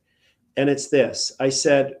yesterday. And it's this. I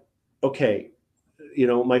said, okay, you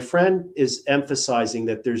know, my friend is emphasizing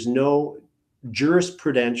that there's no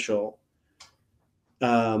jurisprudential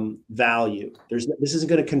value. This isn't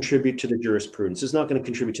going to contribute to the jurisprudence. It's not going to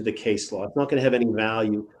contribute to the case law. It's not going to have any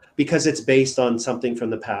value because it's based on something from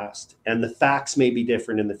the past, and the facts may be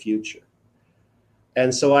different in the future.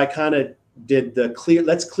 And so I kind of did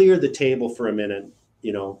let's clear the table for a minute,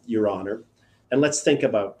 you know, Your Honor, and let's think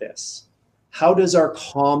about this. How does our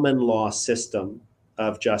common law system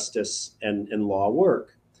of justice and law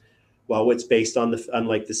work? Well, it's based on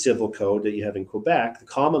unlike the civil code that you have in Quebec, the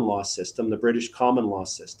common law system, the British common law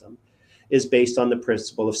system, is based on the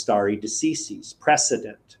principle of stare decisis,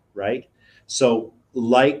 precedent, right? So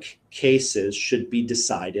like cases should be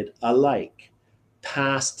decided alike.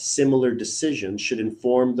 Past similar decisions should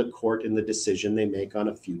inform the court in the decision they make on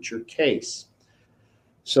a future case.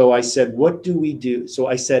 So I said, what do we do? So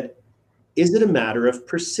I said, is it a matter of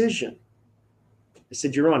precision? I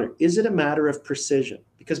said, Your Honor, is it a matter of precision?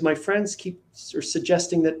 Because my friends keep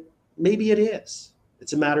suggesting that maybe it is.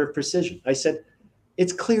 It's a matter of precision. I said,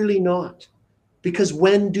 it's clearly not. Because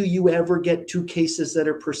when do you ever get two cases that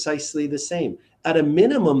are precisely the same? At a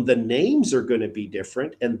minimum, the names are going to be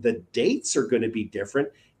different and the dates are going to be different,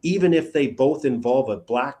 even if they both involve a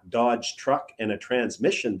black Dodge truck and a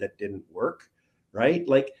transmission that didn't work, right?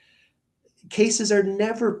 Like, cases are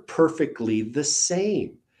never perfectly the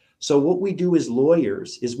same. So what we do as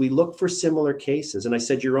lawyers is we look for similar cases. And I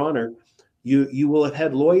said, Your Honor, you will have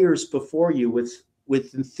had lawyers before you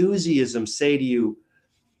with enthusiasm say to you,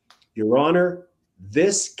 Your Honor,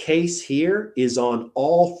 this case here is on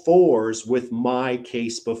all fours with my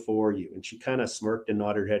case before you. And she kind of smirked and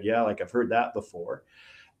nodded her head. Yeah, like I've heard that before.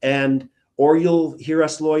 Or you'll hear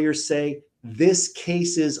us lawyers say, this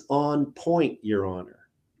case is on point, Your Honor,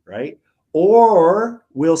 right? Or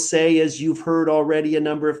we'll say, as you've heard already a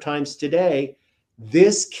number of times today,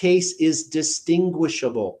 this case is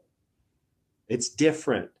distinguishable. It's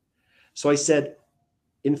different. So I said,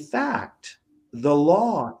 in fact, the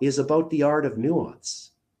law is about the art of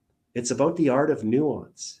nuance. It's about the art of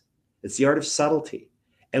nuance. It's the art of subtlety.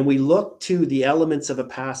 And we look to the elements of a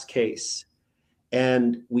past case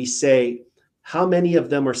and we say, how many of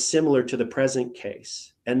them are similar to the present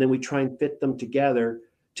case? And then we try and fit them together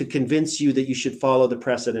to convince you that you should follow the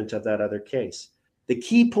precedent of that other case. The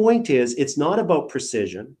key point is, it's not about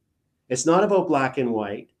precision. It's not about black and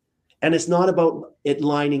white. And it's not about it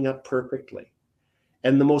lining up perfectly.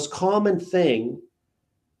 And the most common thing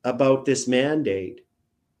about this mandate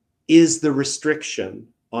is the restriction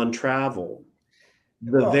on travel.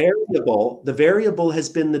 The variable has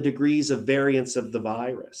been the degrees of variance of the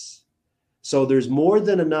virus. So there's more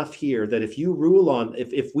than enough here that if you rule on,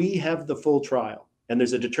 if we have the full trial, and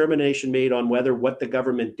there's a determination made on whether what the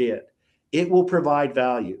government did, it will provide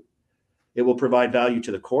value. It will provide value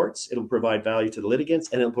to the courts, it'll provide value to the litigants,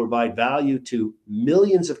 and it'll provide value to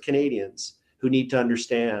millions of Canadians who need to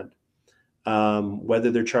understand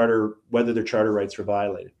whether their charter rights were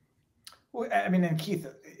violated. Well, I mean, and Keith,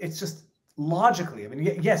 it's just logically, I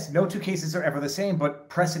mean, yes, no two cases are ever the same, but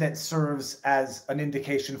precedent serves as an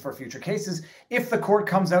indication for future cases. If the court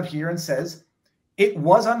comes out here and says, it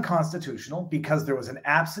was unconstitutional because there was an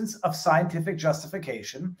absence of scientific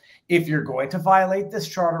justification. If you're going to violate this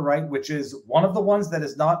charter right, which is one of the ones that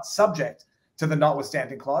is not subject to the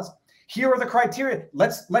notwithstanding clause, here are the criteria.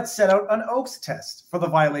 Let's set out an Oakes test for the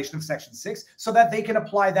violation of Section 6 so that they can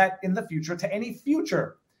apply that in the future to any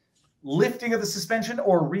future lifting of the suspension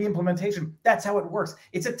or re-implementation. That's how it works.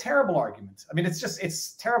 It's a terrible argument. I mean,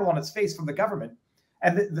 it's terrible on its face from the government.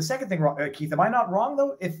 And the second thing, Keith, am I not wrong,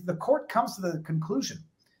 though? If the court comes to the conclusion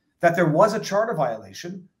that there was a charter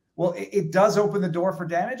violation, well, it does open the door for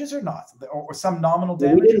damages or not, or some nominal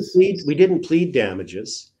damages? We didn't plead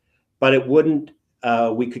damages, but it wouldn't,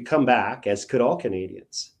 we could come back, as could all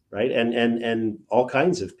Canadians, right? And all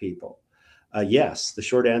kinds of people. Yes, the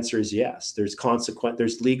short answer is yes. There's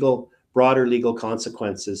broader legal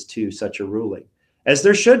consequences to such a ruling, as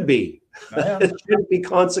there should be. It should be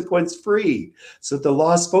consequence-free. So the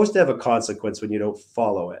law is supposed to have a consequence when you don't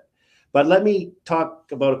follow it. But let me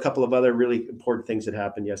talk about a couple of other really important things that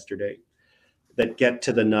happened yesterday that get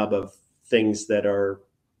to the nub of things that are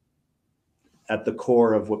at the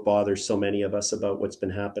core of what bothers so many of us about what's been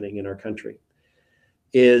happening in our country.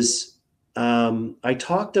 I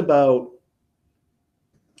talked about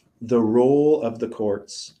the role of the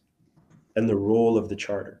courts and the role of the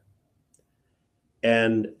charter.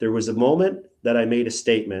 And there was a moment that I made a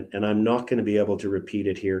statement, and I'm not going to be able to repeat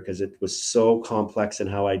it here because it was so complex in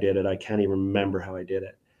how I did it. I can't even remember how I did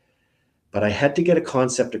it. But I had to get a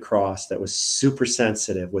concept across that was super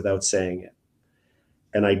sensitive without saying it.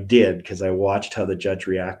 And I did, because I watched how the judge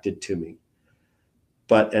reacted to me.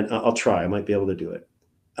 And I'll try, I might be able to do it.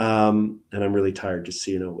 And I'm really tired, just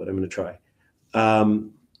so you know what I'm going to try.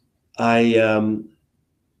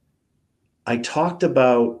 I talked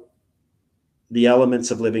about the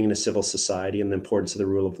elements of living in a civil society and the importance of the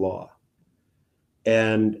rule of law.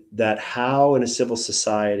 And that how in a civil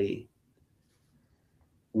society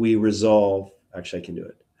we resolve, actually I can do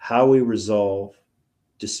it, how we resolve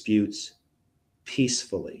disputes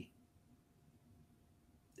peacefully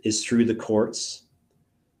is through the courts,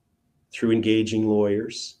 through engaging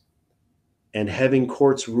lawyers, and having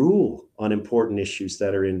courts rule on important issues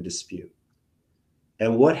that are in dispute.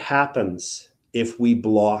 And what happens if we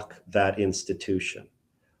block that institution,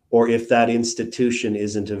 or if that institution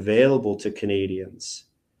isn't available to Canadians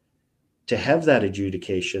to have that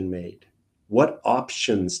adjudication made? What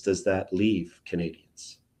options does that leave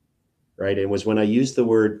Canadians, right? And it was when I used the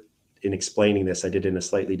word, in explaining this, I did it in a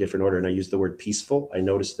slightly different order, and I used the word peaceful. I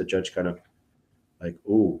noticed the judge kind of like,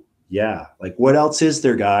 "Ooh, yeah, like what else is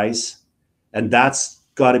there, guys?" And that's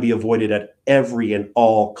got to be avoided at every and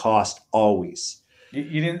all cost, always.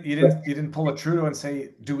 You didn't pull a Trudeau and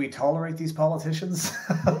say, "Do we tolerate these politicians?"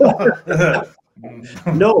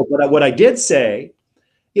 No, but what I did say,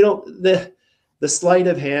 you know, the sleight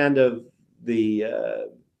of hand of the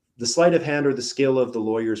sleight of hand or the skill of the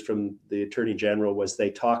lawyers from the Attorney General was they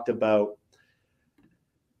talked about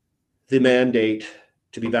the mandate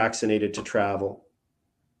to be vaccinated to travel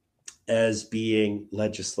as being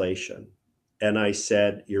legislation. And I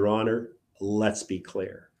said, Your Honor, let's be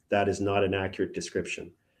clear. That is not an accurate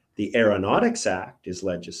description. The Aeronautics Act is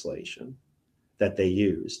legislation that they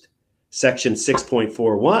used. Section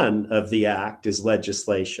 6.41 of the Act is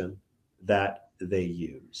legislation that they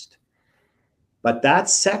used. But that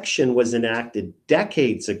section was enacted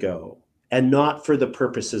decades ago and not for the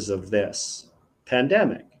purposes of this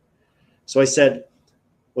pandemic. So I said,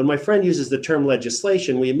 when my friend uses the term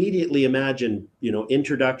legislation, we immediately imagine,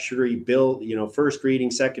 introductory bill, first reading,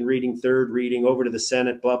 second reading, third reading, over to the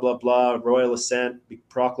Senate, blah, blah, blah, royal assent,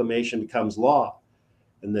 proclamation becomes law.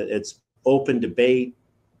 And that it's open debate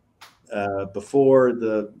before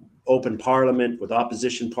the open parliament with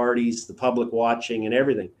opposition parties, the public watching and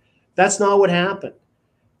everything. That's not what happened.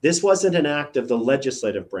 This wasn't an act of the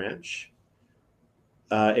legislative branch.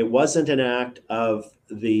 It wasn't an act of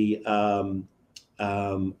the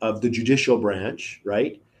judicial branch,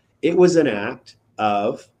 right? It was an act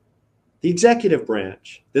of the executive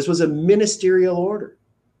branch. This was a ministerial order.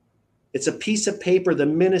 It's a piece of paper the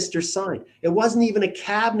minister signed. It wasn't even a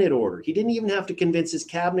cabinet order. He didn't even have to convince his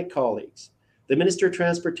cabinet colleagues. The Minister of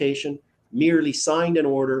Transportation merely signed an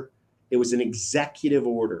order. It was an executive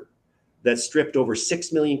order that stripped over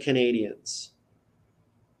 6 million Canadians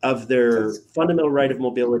of their fundamental right of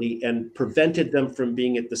mobility and prevented them from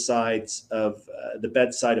being at the sides of the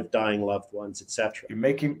bedside of dying loved ones, etc. You're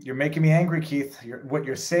making me angry, Keith. What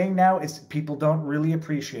you're saying now is people don't really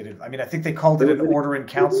appreciate it. I mean, I think they called it an order in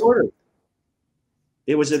council.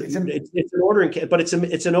 It was it's an order in, but it's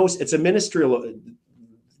a ministerial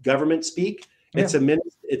government speak. Yeah.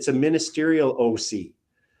 It's a ministerial OC.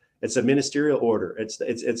 It's a ministerial order. It's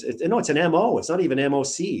an MO. It's not even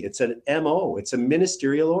MOC. It's an MO. It's a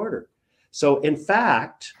ministerial order. So in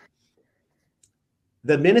fact,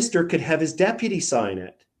 the minister could have his deputy sign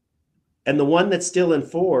it. And the one that's still in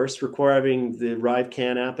force, requiring the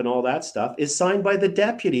ArriveCAN app and all that stuff, is signed by the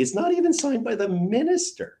deputy. It's not even signed by the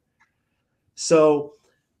minister. So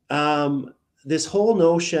this whole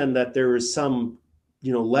notion that there is some,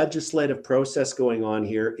 legislative process going on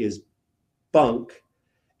here is bunk.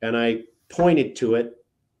 And I pointed to it,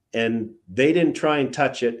 and they didn't try and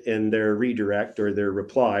touch it in their redirect or their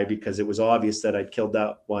reply, because it was obvious that I'd killed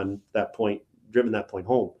driven that point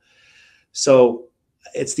home. So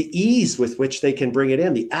it's the ease with which they can bring it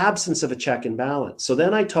in, the absence of a check and balance. So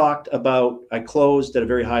then I closed at a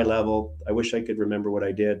very high level. I wish I could remember what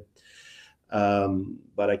I did,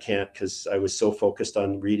 but I can't, because I was so focused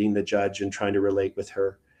on reading the judge and trying to relate with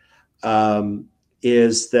her,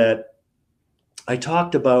 is that I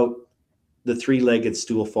talked about the three-legged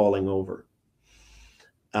stool falling over,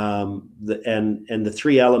 and the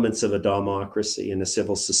three elements of a democracy in a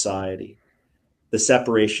civil society, the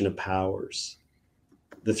separation of powers,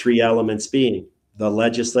 the three elements being the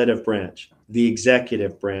legislative branch, the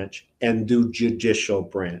executive branch, and the judicial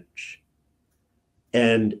branch.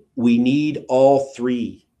 And we need all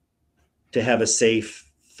three to have a safe,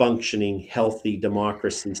 functioning, healthy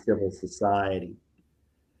democracy, civil society.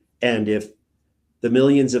 And if the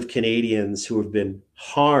millions of Canadians who have been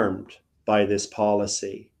harmed by this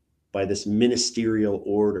policy by this ministerial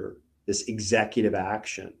order, this executive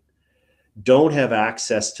action, don't have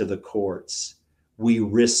access to the courts, we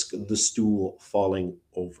risk the stool falling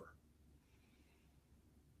over.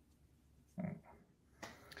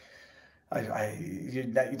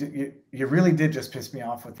 You really did just piss me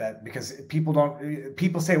off with that, because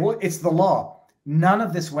people say, well, it's the law. None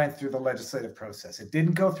of this went through the legislative process. It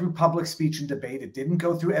didn't go through public speech and debate. It didn't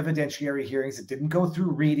go through evidentiary hearings. It didn't go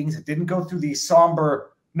through readings. It didn't go through the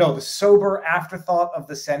sober afterthought of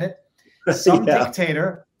the Senate. Some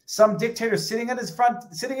dictator sitting at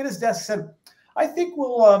his desk said, I think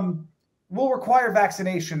we'll require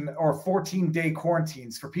vaccination or 14-day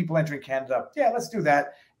quarantines for people entering Canada. Yeah, let's do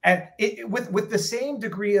that. And with the same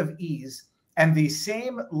degree of ease and the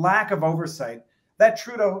same lack of oversight that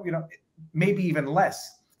Trudeau, maybe even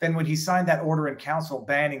less than when he signed that order in council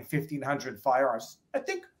banning 1,500 firearms. I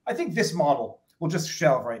think this model will just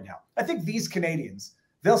shelve right now. I think these Canadians,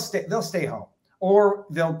 they'll stay home, or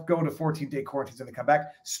they'll go to 14-day quarantines when they come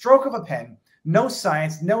back. Stroke of a pen, no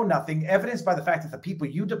science, no nothing, evidenced by the fact that the people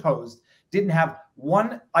you deposed didn't have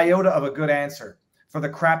one iota of a good answer for the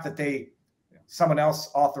crap that someone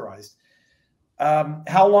else authorized.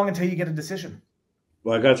 How long until you get a decision?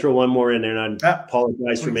 Well, I got to throw one more in there, and I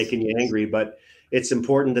apologize for making you angry, but it's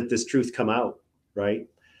important that this truth come out, right?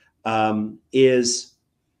 Is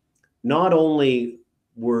not only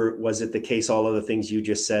was it the case, all of the things you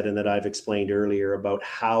just said and that I've explained earlier about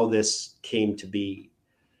how this came to be,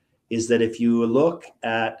 is that if you look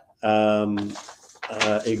at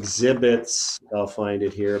exhibits, I'll find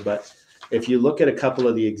it here, but if you look at a couple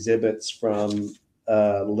of the exhibits from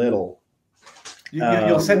Little,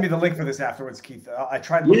 you'll send me the link for this afterwards, Keith. I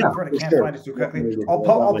tried looking for it. I can't find it too quickly. I'll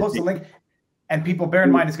post a link. And people, bear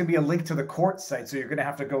in mind, it's going to be a link to the court site. So you're going to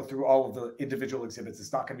have to go through all of the individual exhibits.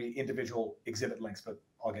 It's not going to be individual exhibit links, but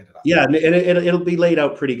I'll get it up. Yeah, and it'll be laid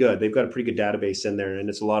out pretty good. They've got a pretty good database in there, and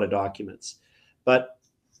it's a lot of documents. But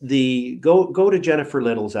go to Jennifer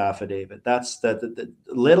Little's affidavit. That's the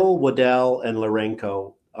Little, Waddell, and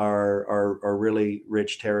Lourenco are really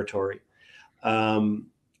rich territory.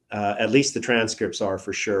 At least the transcripts are,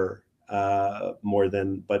 for sure, more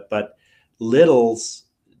than, but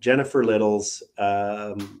Jennifer Little's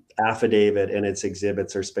affidavit and its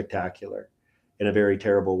exhibits are spectacular in a very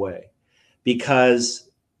terrible way, because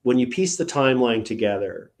when you piece the timeline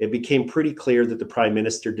together, it became pretty clear that the Prime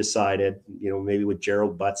Minister decided, maybe with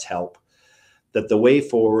Gerald Butt's help, that the way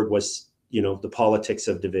forward was, the politics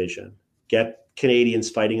of division. Get Canadians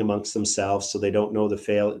fighting amongst themselves so they don't notice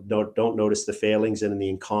the failings and the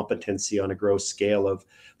incompetency on a gross scale of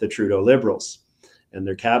the Trudeau Liberals and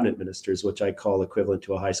their cabinet ministers, which I call equivalent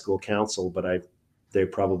to a high school council, but they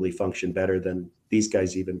probably function better than these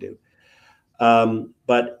guys even do.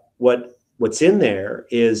 But what's in there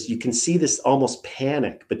is you can see this almost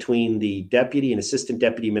panic between the deputy and assistant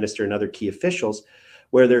deputy minister and other key officials,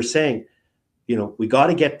 where they're saying, we got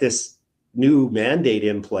to get this new mandate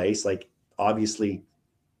in place. Like, obviously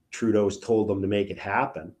Trudeau's told them to make it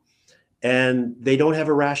happen, and they don't have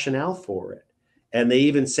a rationale for it. And they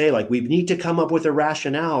even say, like, we need to come up with a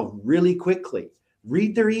rationale really quickly.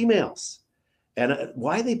 Read their emails. And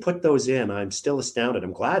why they put those in, I'm still astounded.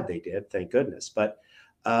 I'm glad they did, thank goodness. But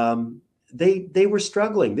they were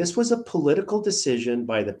struggling. This was a political decision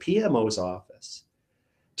by the PMO's office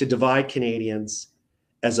to divide Canadians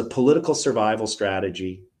as a political survival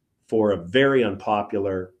strategy for a very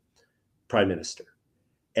unpopular Prime Minister.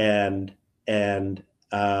 And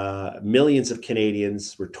millions of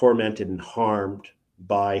Canadians were tormented and harmed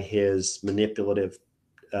by his manipulative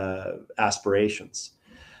aspirations.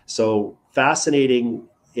 So fascinating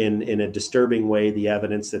in a disturbing way, the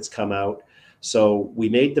evidence that's come out. So we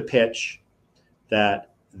made the pitch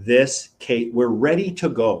that this case, we're ready to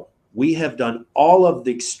go. We have done all of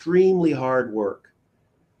the extremely hard work.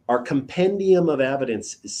 Our compendium of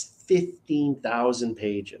evidence is 15,000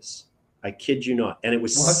 pages. I kid you not. And it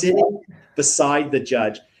was sitting beside the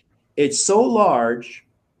judge. It's so large.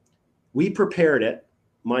 We prepared it,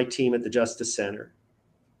 my team at the Justice Center.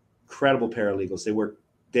 Incredible paralegals. They work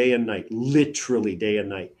day and night, literally day and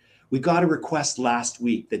night. We got a request last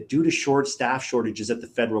week that due to staff shortages at the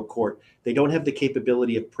federal court, they don't have the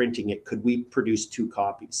capability of printing it. Could we produce 2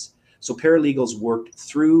 copies? So paralegals worked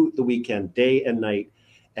through the weekend, day and night,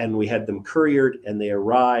 and we had them couriered, and they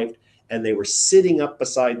arrived. And they were sitting up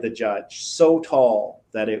beside the judge, so tall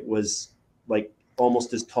that it was like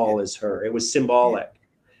almost as tall as her. It was symbolic.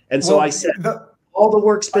 And so I said, all the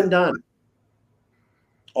work's been done.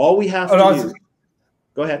 All we have to do.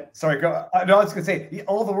 Go ahead. Sorry, go. No, I was going to say,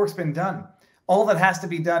 all the work's been done. all that has to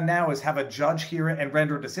be done now is have a judge hear it and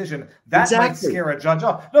render a decision. That Exactly. might scare a judge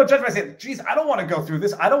off. No, judge might say, geez, I don't want to go through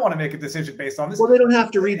this. I don't want to make a decision based on this. Well, they don't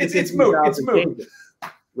have to read the it's moot. It's moot. Pages,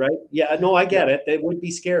 right? Yeah, no, I get it. It would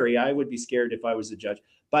be scary. I would be scared if I was the judge.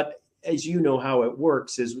 But as you know how it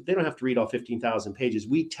works is they don't have to read all 15,000 pages.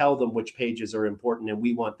 We tell them which pages are important and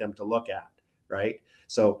we want them to look at, right?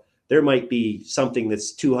 So there might be something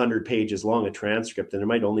that's 200 pages long, a transcript, and there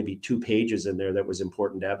might only be 2 pages in there that was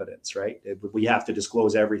important evidence, right? We have to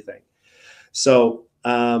disclose everything. So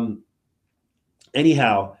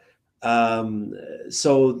anyhow,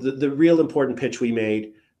 so the real important pitch we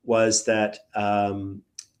made was that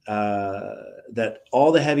that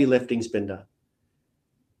all the heavy lifting's been done.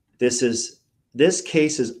 This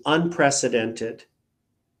case is unprecedented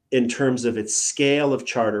in terms of its scale of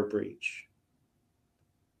charter breach.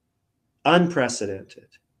 Unprecedented.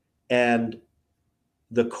 And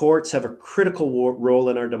the courts have a critical role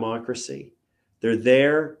in our democracy. They're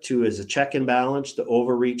there to, as a check and balance, to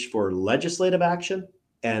overreach for legislative action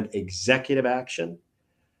and executive action.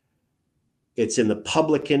 It's in the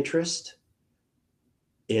public interest.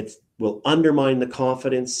 It will undermine the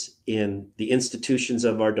confidence in the institutions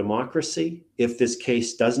of our democracy if this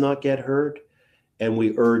case does not get heard, and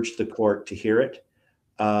we urge the court to hear it.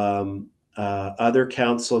 Other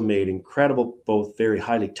counsel made incredible, both very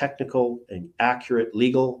highly technical and accurate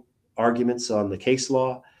legal arguments on the case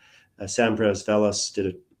law. Sam Perez-Velas did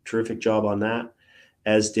a terrific job on that,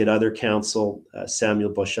 as did other counsel, Samuel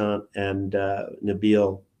Beauchamp and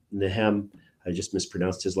Nabil Nehem. I just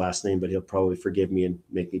mispronounced his last name, but he'll probably forgive me and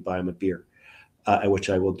make me buy him a beer, which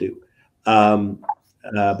I will do. But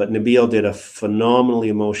Nabil did a phenomenally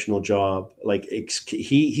emotional job. Like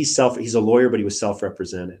he's a lawyer, but he was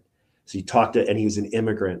self-represented. So he talked to, and he was an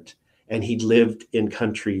immigrant, and he lived in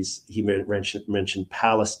countries. He mentioned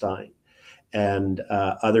Palestine and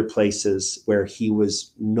other places where he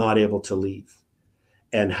was not able to leave,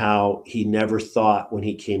 and how he never thought when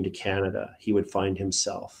he came to Canada he would find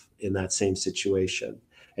himself in that same situation.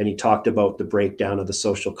 And he talked about the breakdown of the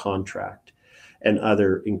social contract and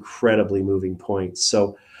other incredibly moving points.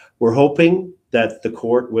 So we're hoping that the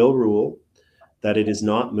court will rule that it is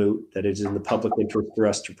not moot, that it is in the public interest for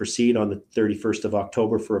us to proceed on the 31st of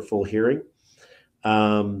October for a full hearing.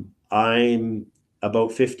 I'm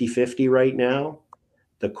about 50-50 right now.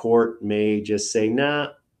 The court may just say, nah,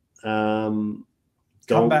 come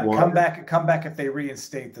back if they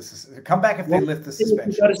reinstate this. Come back if they lift the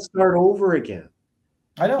suspension. You got to start over again.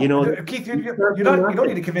 I know. You know, Keith, you don't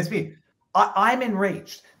need to convince me. I'm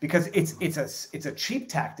enraged because it's a cheap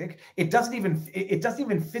tactic. It doesn't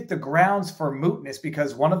even fit the grounds for mootness,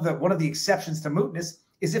 because one of the exceptions to mootness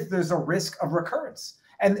is if there's a risk of recurrence,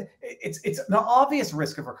 and it's an obvious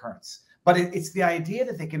risk of recurrence. But it's the idea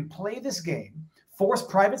that they can play this game, force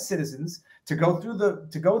private citizens to go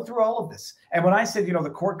through all of this. And when I said, the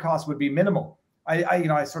court cost would be minimal,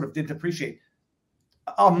 I sort of didn't appreciate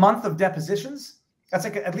a month of depositions. That's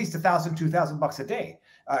like at least $1,000, $2,000 a day.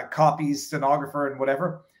 Copies, stenographer, and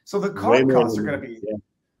whatever. So the court costs are going to be.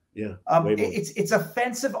 Yeah. It's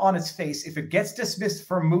offensive on its face. If it gets dismissed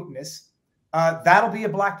for mootness, that'll be a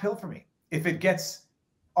black pill for me. If it gets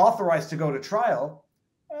authorized to go to trial,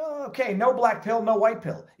 okay, no black pill, no white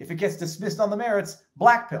pill. If it gets dismissed on the merits,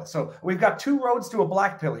 black pill. So we've got 2 roads to a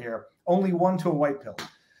black pill here, only 1 to a white pill.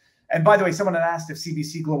 And by the way, someone had asked if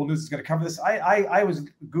CBC Global News is going to cover this. I was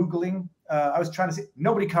Googling. I was trying to see.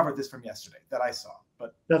 Nobody covered this from yesterday that I saw.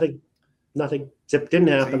 But nothing. It didn't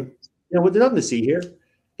happen. There's nothing to see here.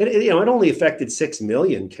 It only affected 6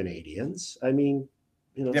 million Canadians. I mean,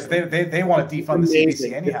 yeah, but they want to defund the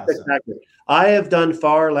CBC anyhow. So. I have done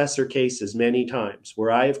far lesser cases many times where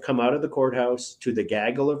I have come out of the courthouse to the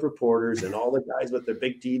gaggle of reporters and all the guys with their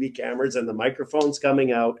big TV cameras and the microphones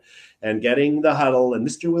coming out and getting the huddle and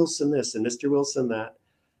Mr. Wilson this and Mr. Wilson that.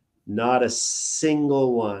 Not a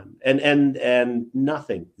single one, and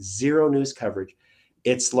nothing. Zero news coverage.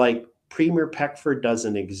 It's like Premier Peckford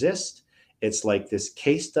doesn't exist. It's like this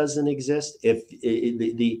case doesn't exist. I've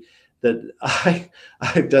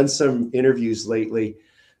done some interviews lately,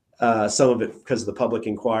 some of it because of the public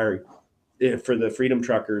inquiry for the Freedom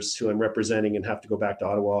Truckers who I'm representing and have to go back to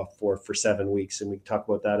Ottawa for 7 weeks. And we can talk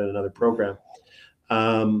about that in another program.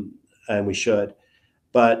 And we should,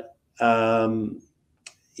 but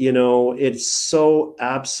it's so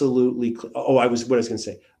absolutely, what I was going to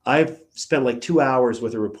say, I've spent like 2 hours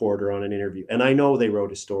with a reporter on an interview, and I know they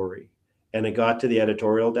wrote a story, and it got to the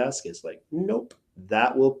editorial desk. It's like, nope,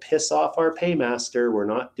 that will piss off our paymaster. We're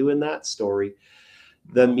not doing that story.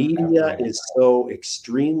 The media is so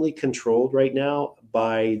extremely controlled right now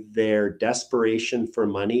by their desperation for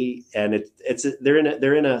money, and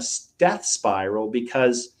they're in a death spiral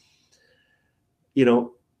because, you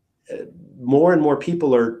know, more and more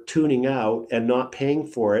people are tuning out and not paying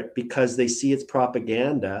for it because they see it's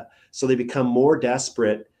propaganda. So they become more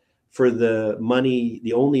desperate for the money,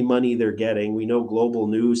 the only money they're getting. We know Global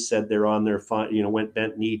News said they're on their, went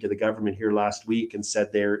bent knee to the government here last week and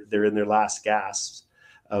said they're in their last gasps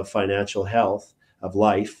of financial health, of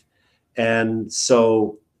life. And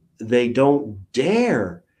so they don't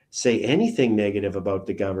dare say anything negative about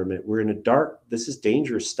the government. We're in this is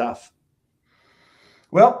dangerous stuff.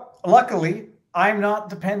 Well, luckily, I'm not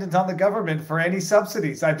dependent on the government for any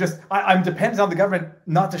subsidies. I'm dependent on the government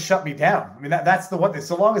not to shut me down. I mean, that's the one thing.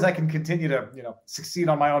 So long as I can continue to, succeed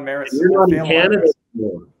on my own merits. You're not in Canada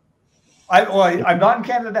anymore. I'm not in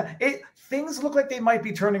Canada. Things look like they might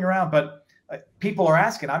be turning around, but people are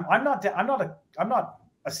asking. I'm not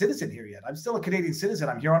a citizen here yet. I'm still a Canadian citizen.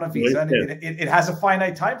 I'm here on a visa, and it has a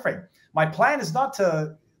finite time frame. My plan is not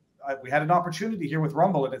to. We had an opportunity here with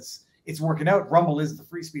Rumble, and it's working out. Rumble is the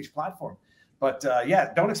free speech platform. But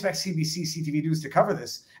yeah, don't expect CBC, CTV News to cover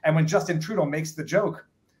this. And when Justin Trudeau makes the joke,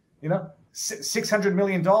 $600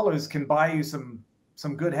 million can buy you some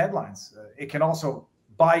good headlines. It can also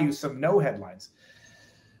buy you some no headlines.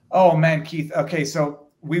 Oh man, Keith. Okay, so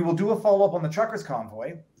we will do a follow-up on the truckers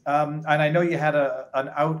convoy. And I know you had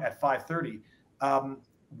an out at 5:30.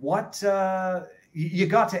 You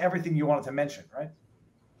got to everything you wanted to mention, right?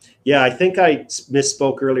 Yeah, I think I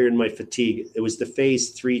misspoke earlier in my fatigue. It was the phase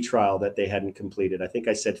 3 trial that they hadn't completed. I think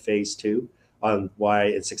I said phase 2 on why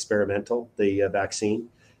it's experimental, the vaccine.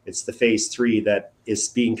 It's the phase 3 that is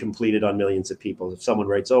being completed on millions of people. If someone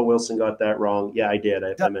writes, "Oh, Wilson got that wrong," yeah, I did.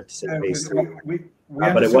 I meant to say phase 3.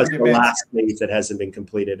 But it was the last phase that hasn't been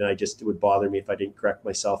completed, and it would bother me if I didn't correct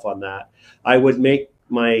myself on that. I would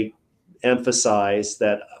emphasize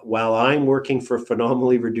that while I'm working for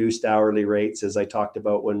phenomenally reduced hourly rates, as I talked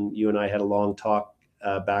about when you and I had a long talk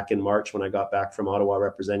back in March when I got back from Ottawa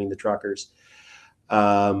representing the truckers,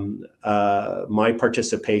 my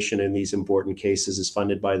participation in these important cases is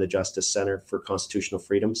funded by the Justice Center for Constitutional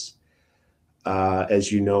Freedoms.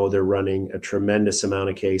 As you know, they're running a tremendous amount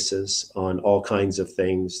of cases on all kinds of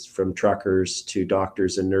things, from truckers to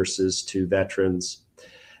doctors and nurses to veterans,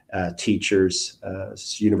 teachers,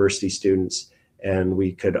 university students, and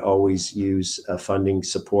we could always use funding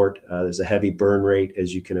support. There's a heavy burn rate,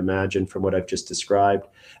 as you can imagine, from what I've just described.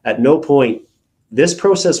 At no point, this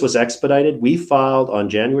process was expedited. We filed on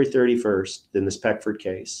January 31st in this Peckford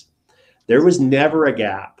case. There was never a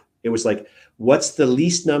gap. It was like, what's the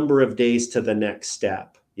least number of days to the next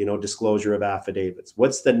step? Disclosure of affidavits.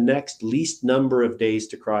 What's the next least number of days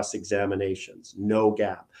to cross-examinations? No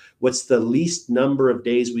gap. What's the least number of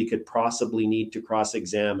days we could possibly need to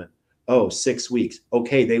cross-examine? Oh, 6 weeks.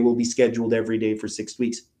 Okay, they will be scheduled every day for 6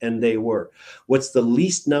 weeks. And they were. What's the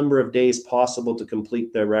least number of days possible to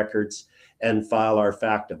complete the records and file our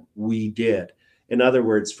factum? We did. In other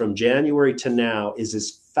words, from January to now is as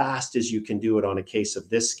fast as you can do it on a case of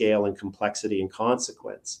this scale and complexity and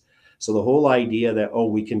consequence. So the whole idea that,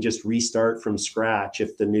 we can just restart from scratch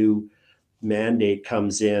if the new mandate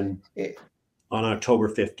comes in on October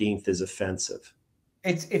 15th is offensive.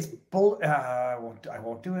 It's bull. I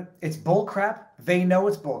won't do it. It's bull crap. They know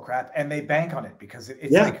it's bull crap, and they bank on it because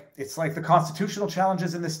it's like the constitutional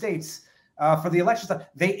challenges in the states for the election stuff.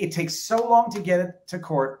 It takes so long to get it to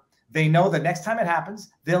court. They know the next time it happens,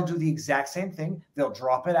 they'll do the exact same thing. They'll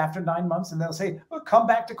drop it after 9 months, and they'll say, "Come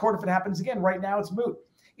back to court if it happens again." Right now, it's moot.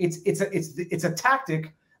 It's a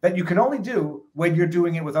tactic that you can only do when you're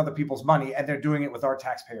doing it with other people's money, and they're doing it with our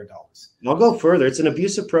taxpayer dollars. I'll go further. It's an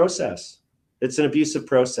abusive process. It's an abusive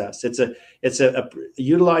process. It's a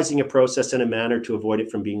utilizing a process in a manner to avoid it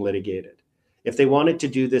from being litigated. If they wanted to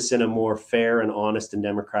do this in a more fair and honest and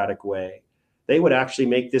democratic way, they would actually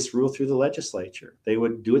make this rule through the legislature. They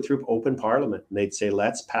would do it through open parliament, and they'd say,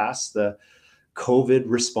 let's pass the COVID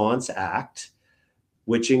Response Act,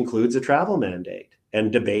 which includes a travel mandate, and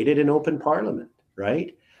debate it in open parliament,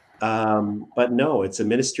 right? But no, it's a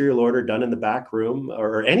ministerial order done in the back room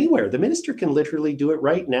or anywhere. The minister can literally do it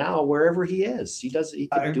right now, wherever he is. He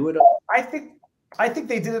can do it. I think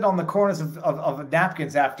they did it on the corners of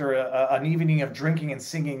napkins after an evening of drinking and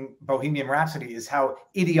singing Bohemian Rhapsody. Is how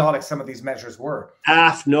idiotic some of these measures were.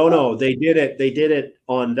 No, they did it. They did it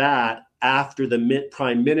on that after the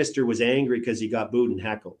prime minister was angry because he got booed and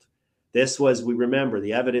heckled. We remember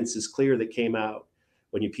the evidence is clear that came out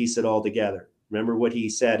when you piece it all together. Remember what he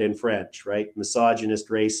said in French, right? Misogynist,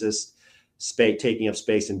 racist, taking up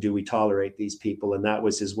space, and do we tolerate these people? And that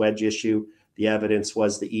was his wedge issue. The evidence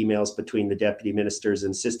was the emails between the deputy ministers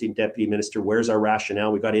and assistant deputy minister. Where's our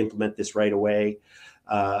rationale? We got to implement this right away.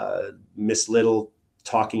 Miss Little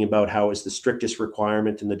talking about how it's the strictest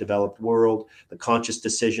requirement in the developed world, the conscious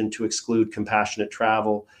decision to exclude compassionate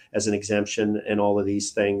travel as an exemption, and all of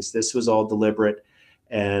these things. This was all deliberate,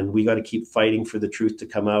 and we got to keep fighting for the truth to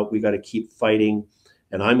come out. We got to keep fighting,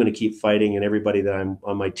 and I'm going to keep fighting, and everybody that I'm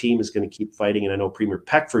on my team is going to keep fighting, and I know Premier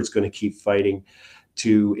Peckford's going to keep fighting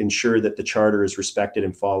to ensure that the charter is respected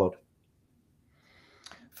and followed.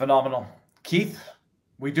 Phenomenal. Keith,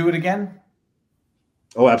 we do it again?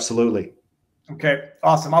 Oh, absolutely. Okay,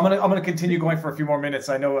 awesome. I'm gonna continue going for a few more minutes.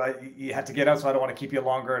 I know you had to get out, so I don't want to keep you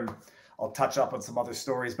longer, and I'll touch up on some other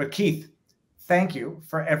stories. But Keith, thank you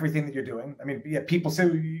for everything that you're doing. I mean, yeah, people say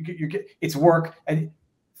you get it's work, and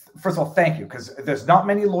first of all, thank you, because there's not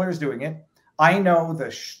many lawyers doing it. I know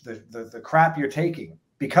the crap you're taking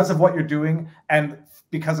because of what you're doing and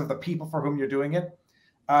because of the people for whom you're doing it.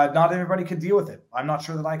 Not everybody could deal with it. I'm not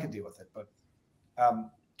sure that I could deal with it, but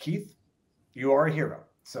Keith, you are a hero.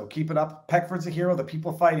 So keep it up. Peckford's a hero. The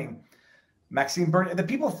people fighting, Maxime Bernier, the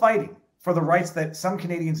people fighting for the rights that some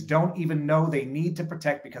Canadians don't even know they need to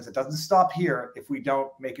protect, because it doesn't stop here if we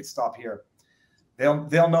don't make it stop here.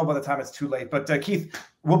 They'll know by the time it's too late. But Keith,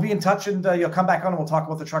 we'll be in touch, and you'll come back on and we'll talk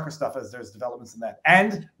about the trucker stuff as there's developments in that.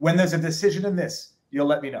 And when there's a decision in this, you'll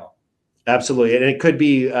let me know. Absolutely. And it could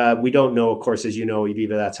be, we don't know, of course, as you know,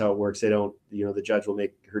 Viva, that's how it works. They don't, the judge will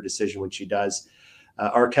make her decision when she does.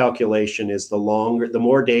 Our calculation is the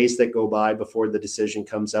more days that go by before the decision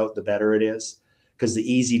comes out, the better it is. Because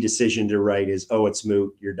the easy decision to write is, oh, it's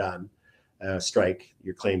moot, you're done, strike,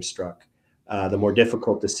 your claim struck. The more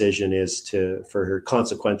difficult decision is for her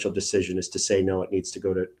consequential decision is to say, no, it needs to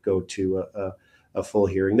go to a full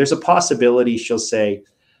hearing. There's a possibility she'll say,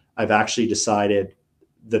 I've actually decided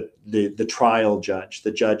the trial judge,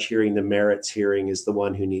 the judge hearing the merits hearing, is the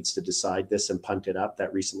one who needs to decide this and punt it up.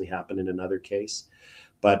 That recently happened in another case.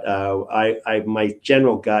 But my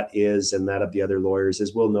general gut is, and that of the other lawyers,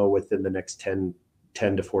 is we'll know within the next 10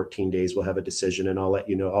 to 14 days, we'll have a decision, and I'll let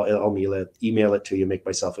you know. I'll email it to you, make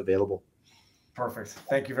myself available. Perfect.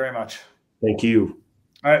 Thank you very much. Thank you.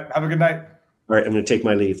 All right. Have a good night. All right. I'm going to take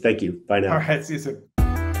my leave. Thank you. Bye now. All right. See you soon.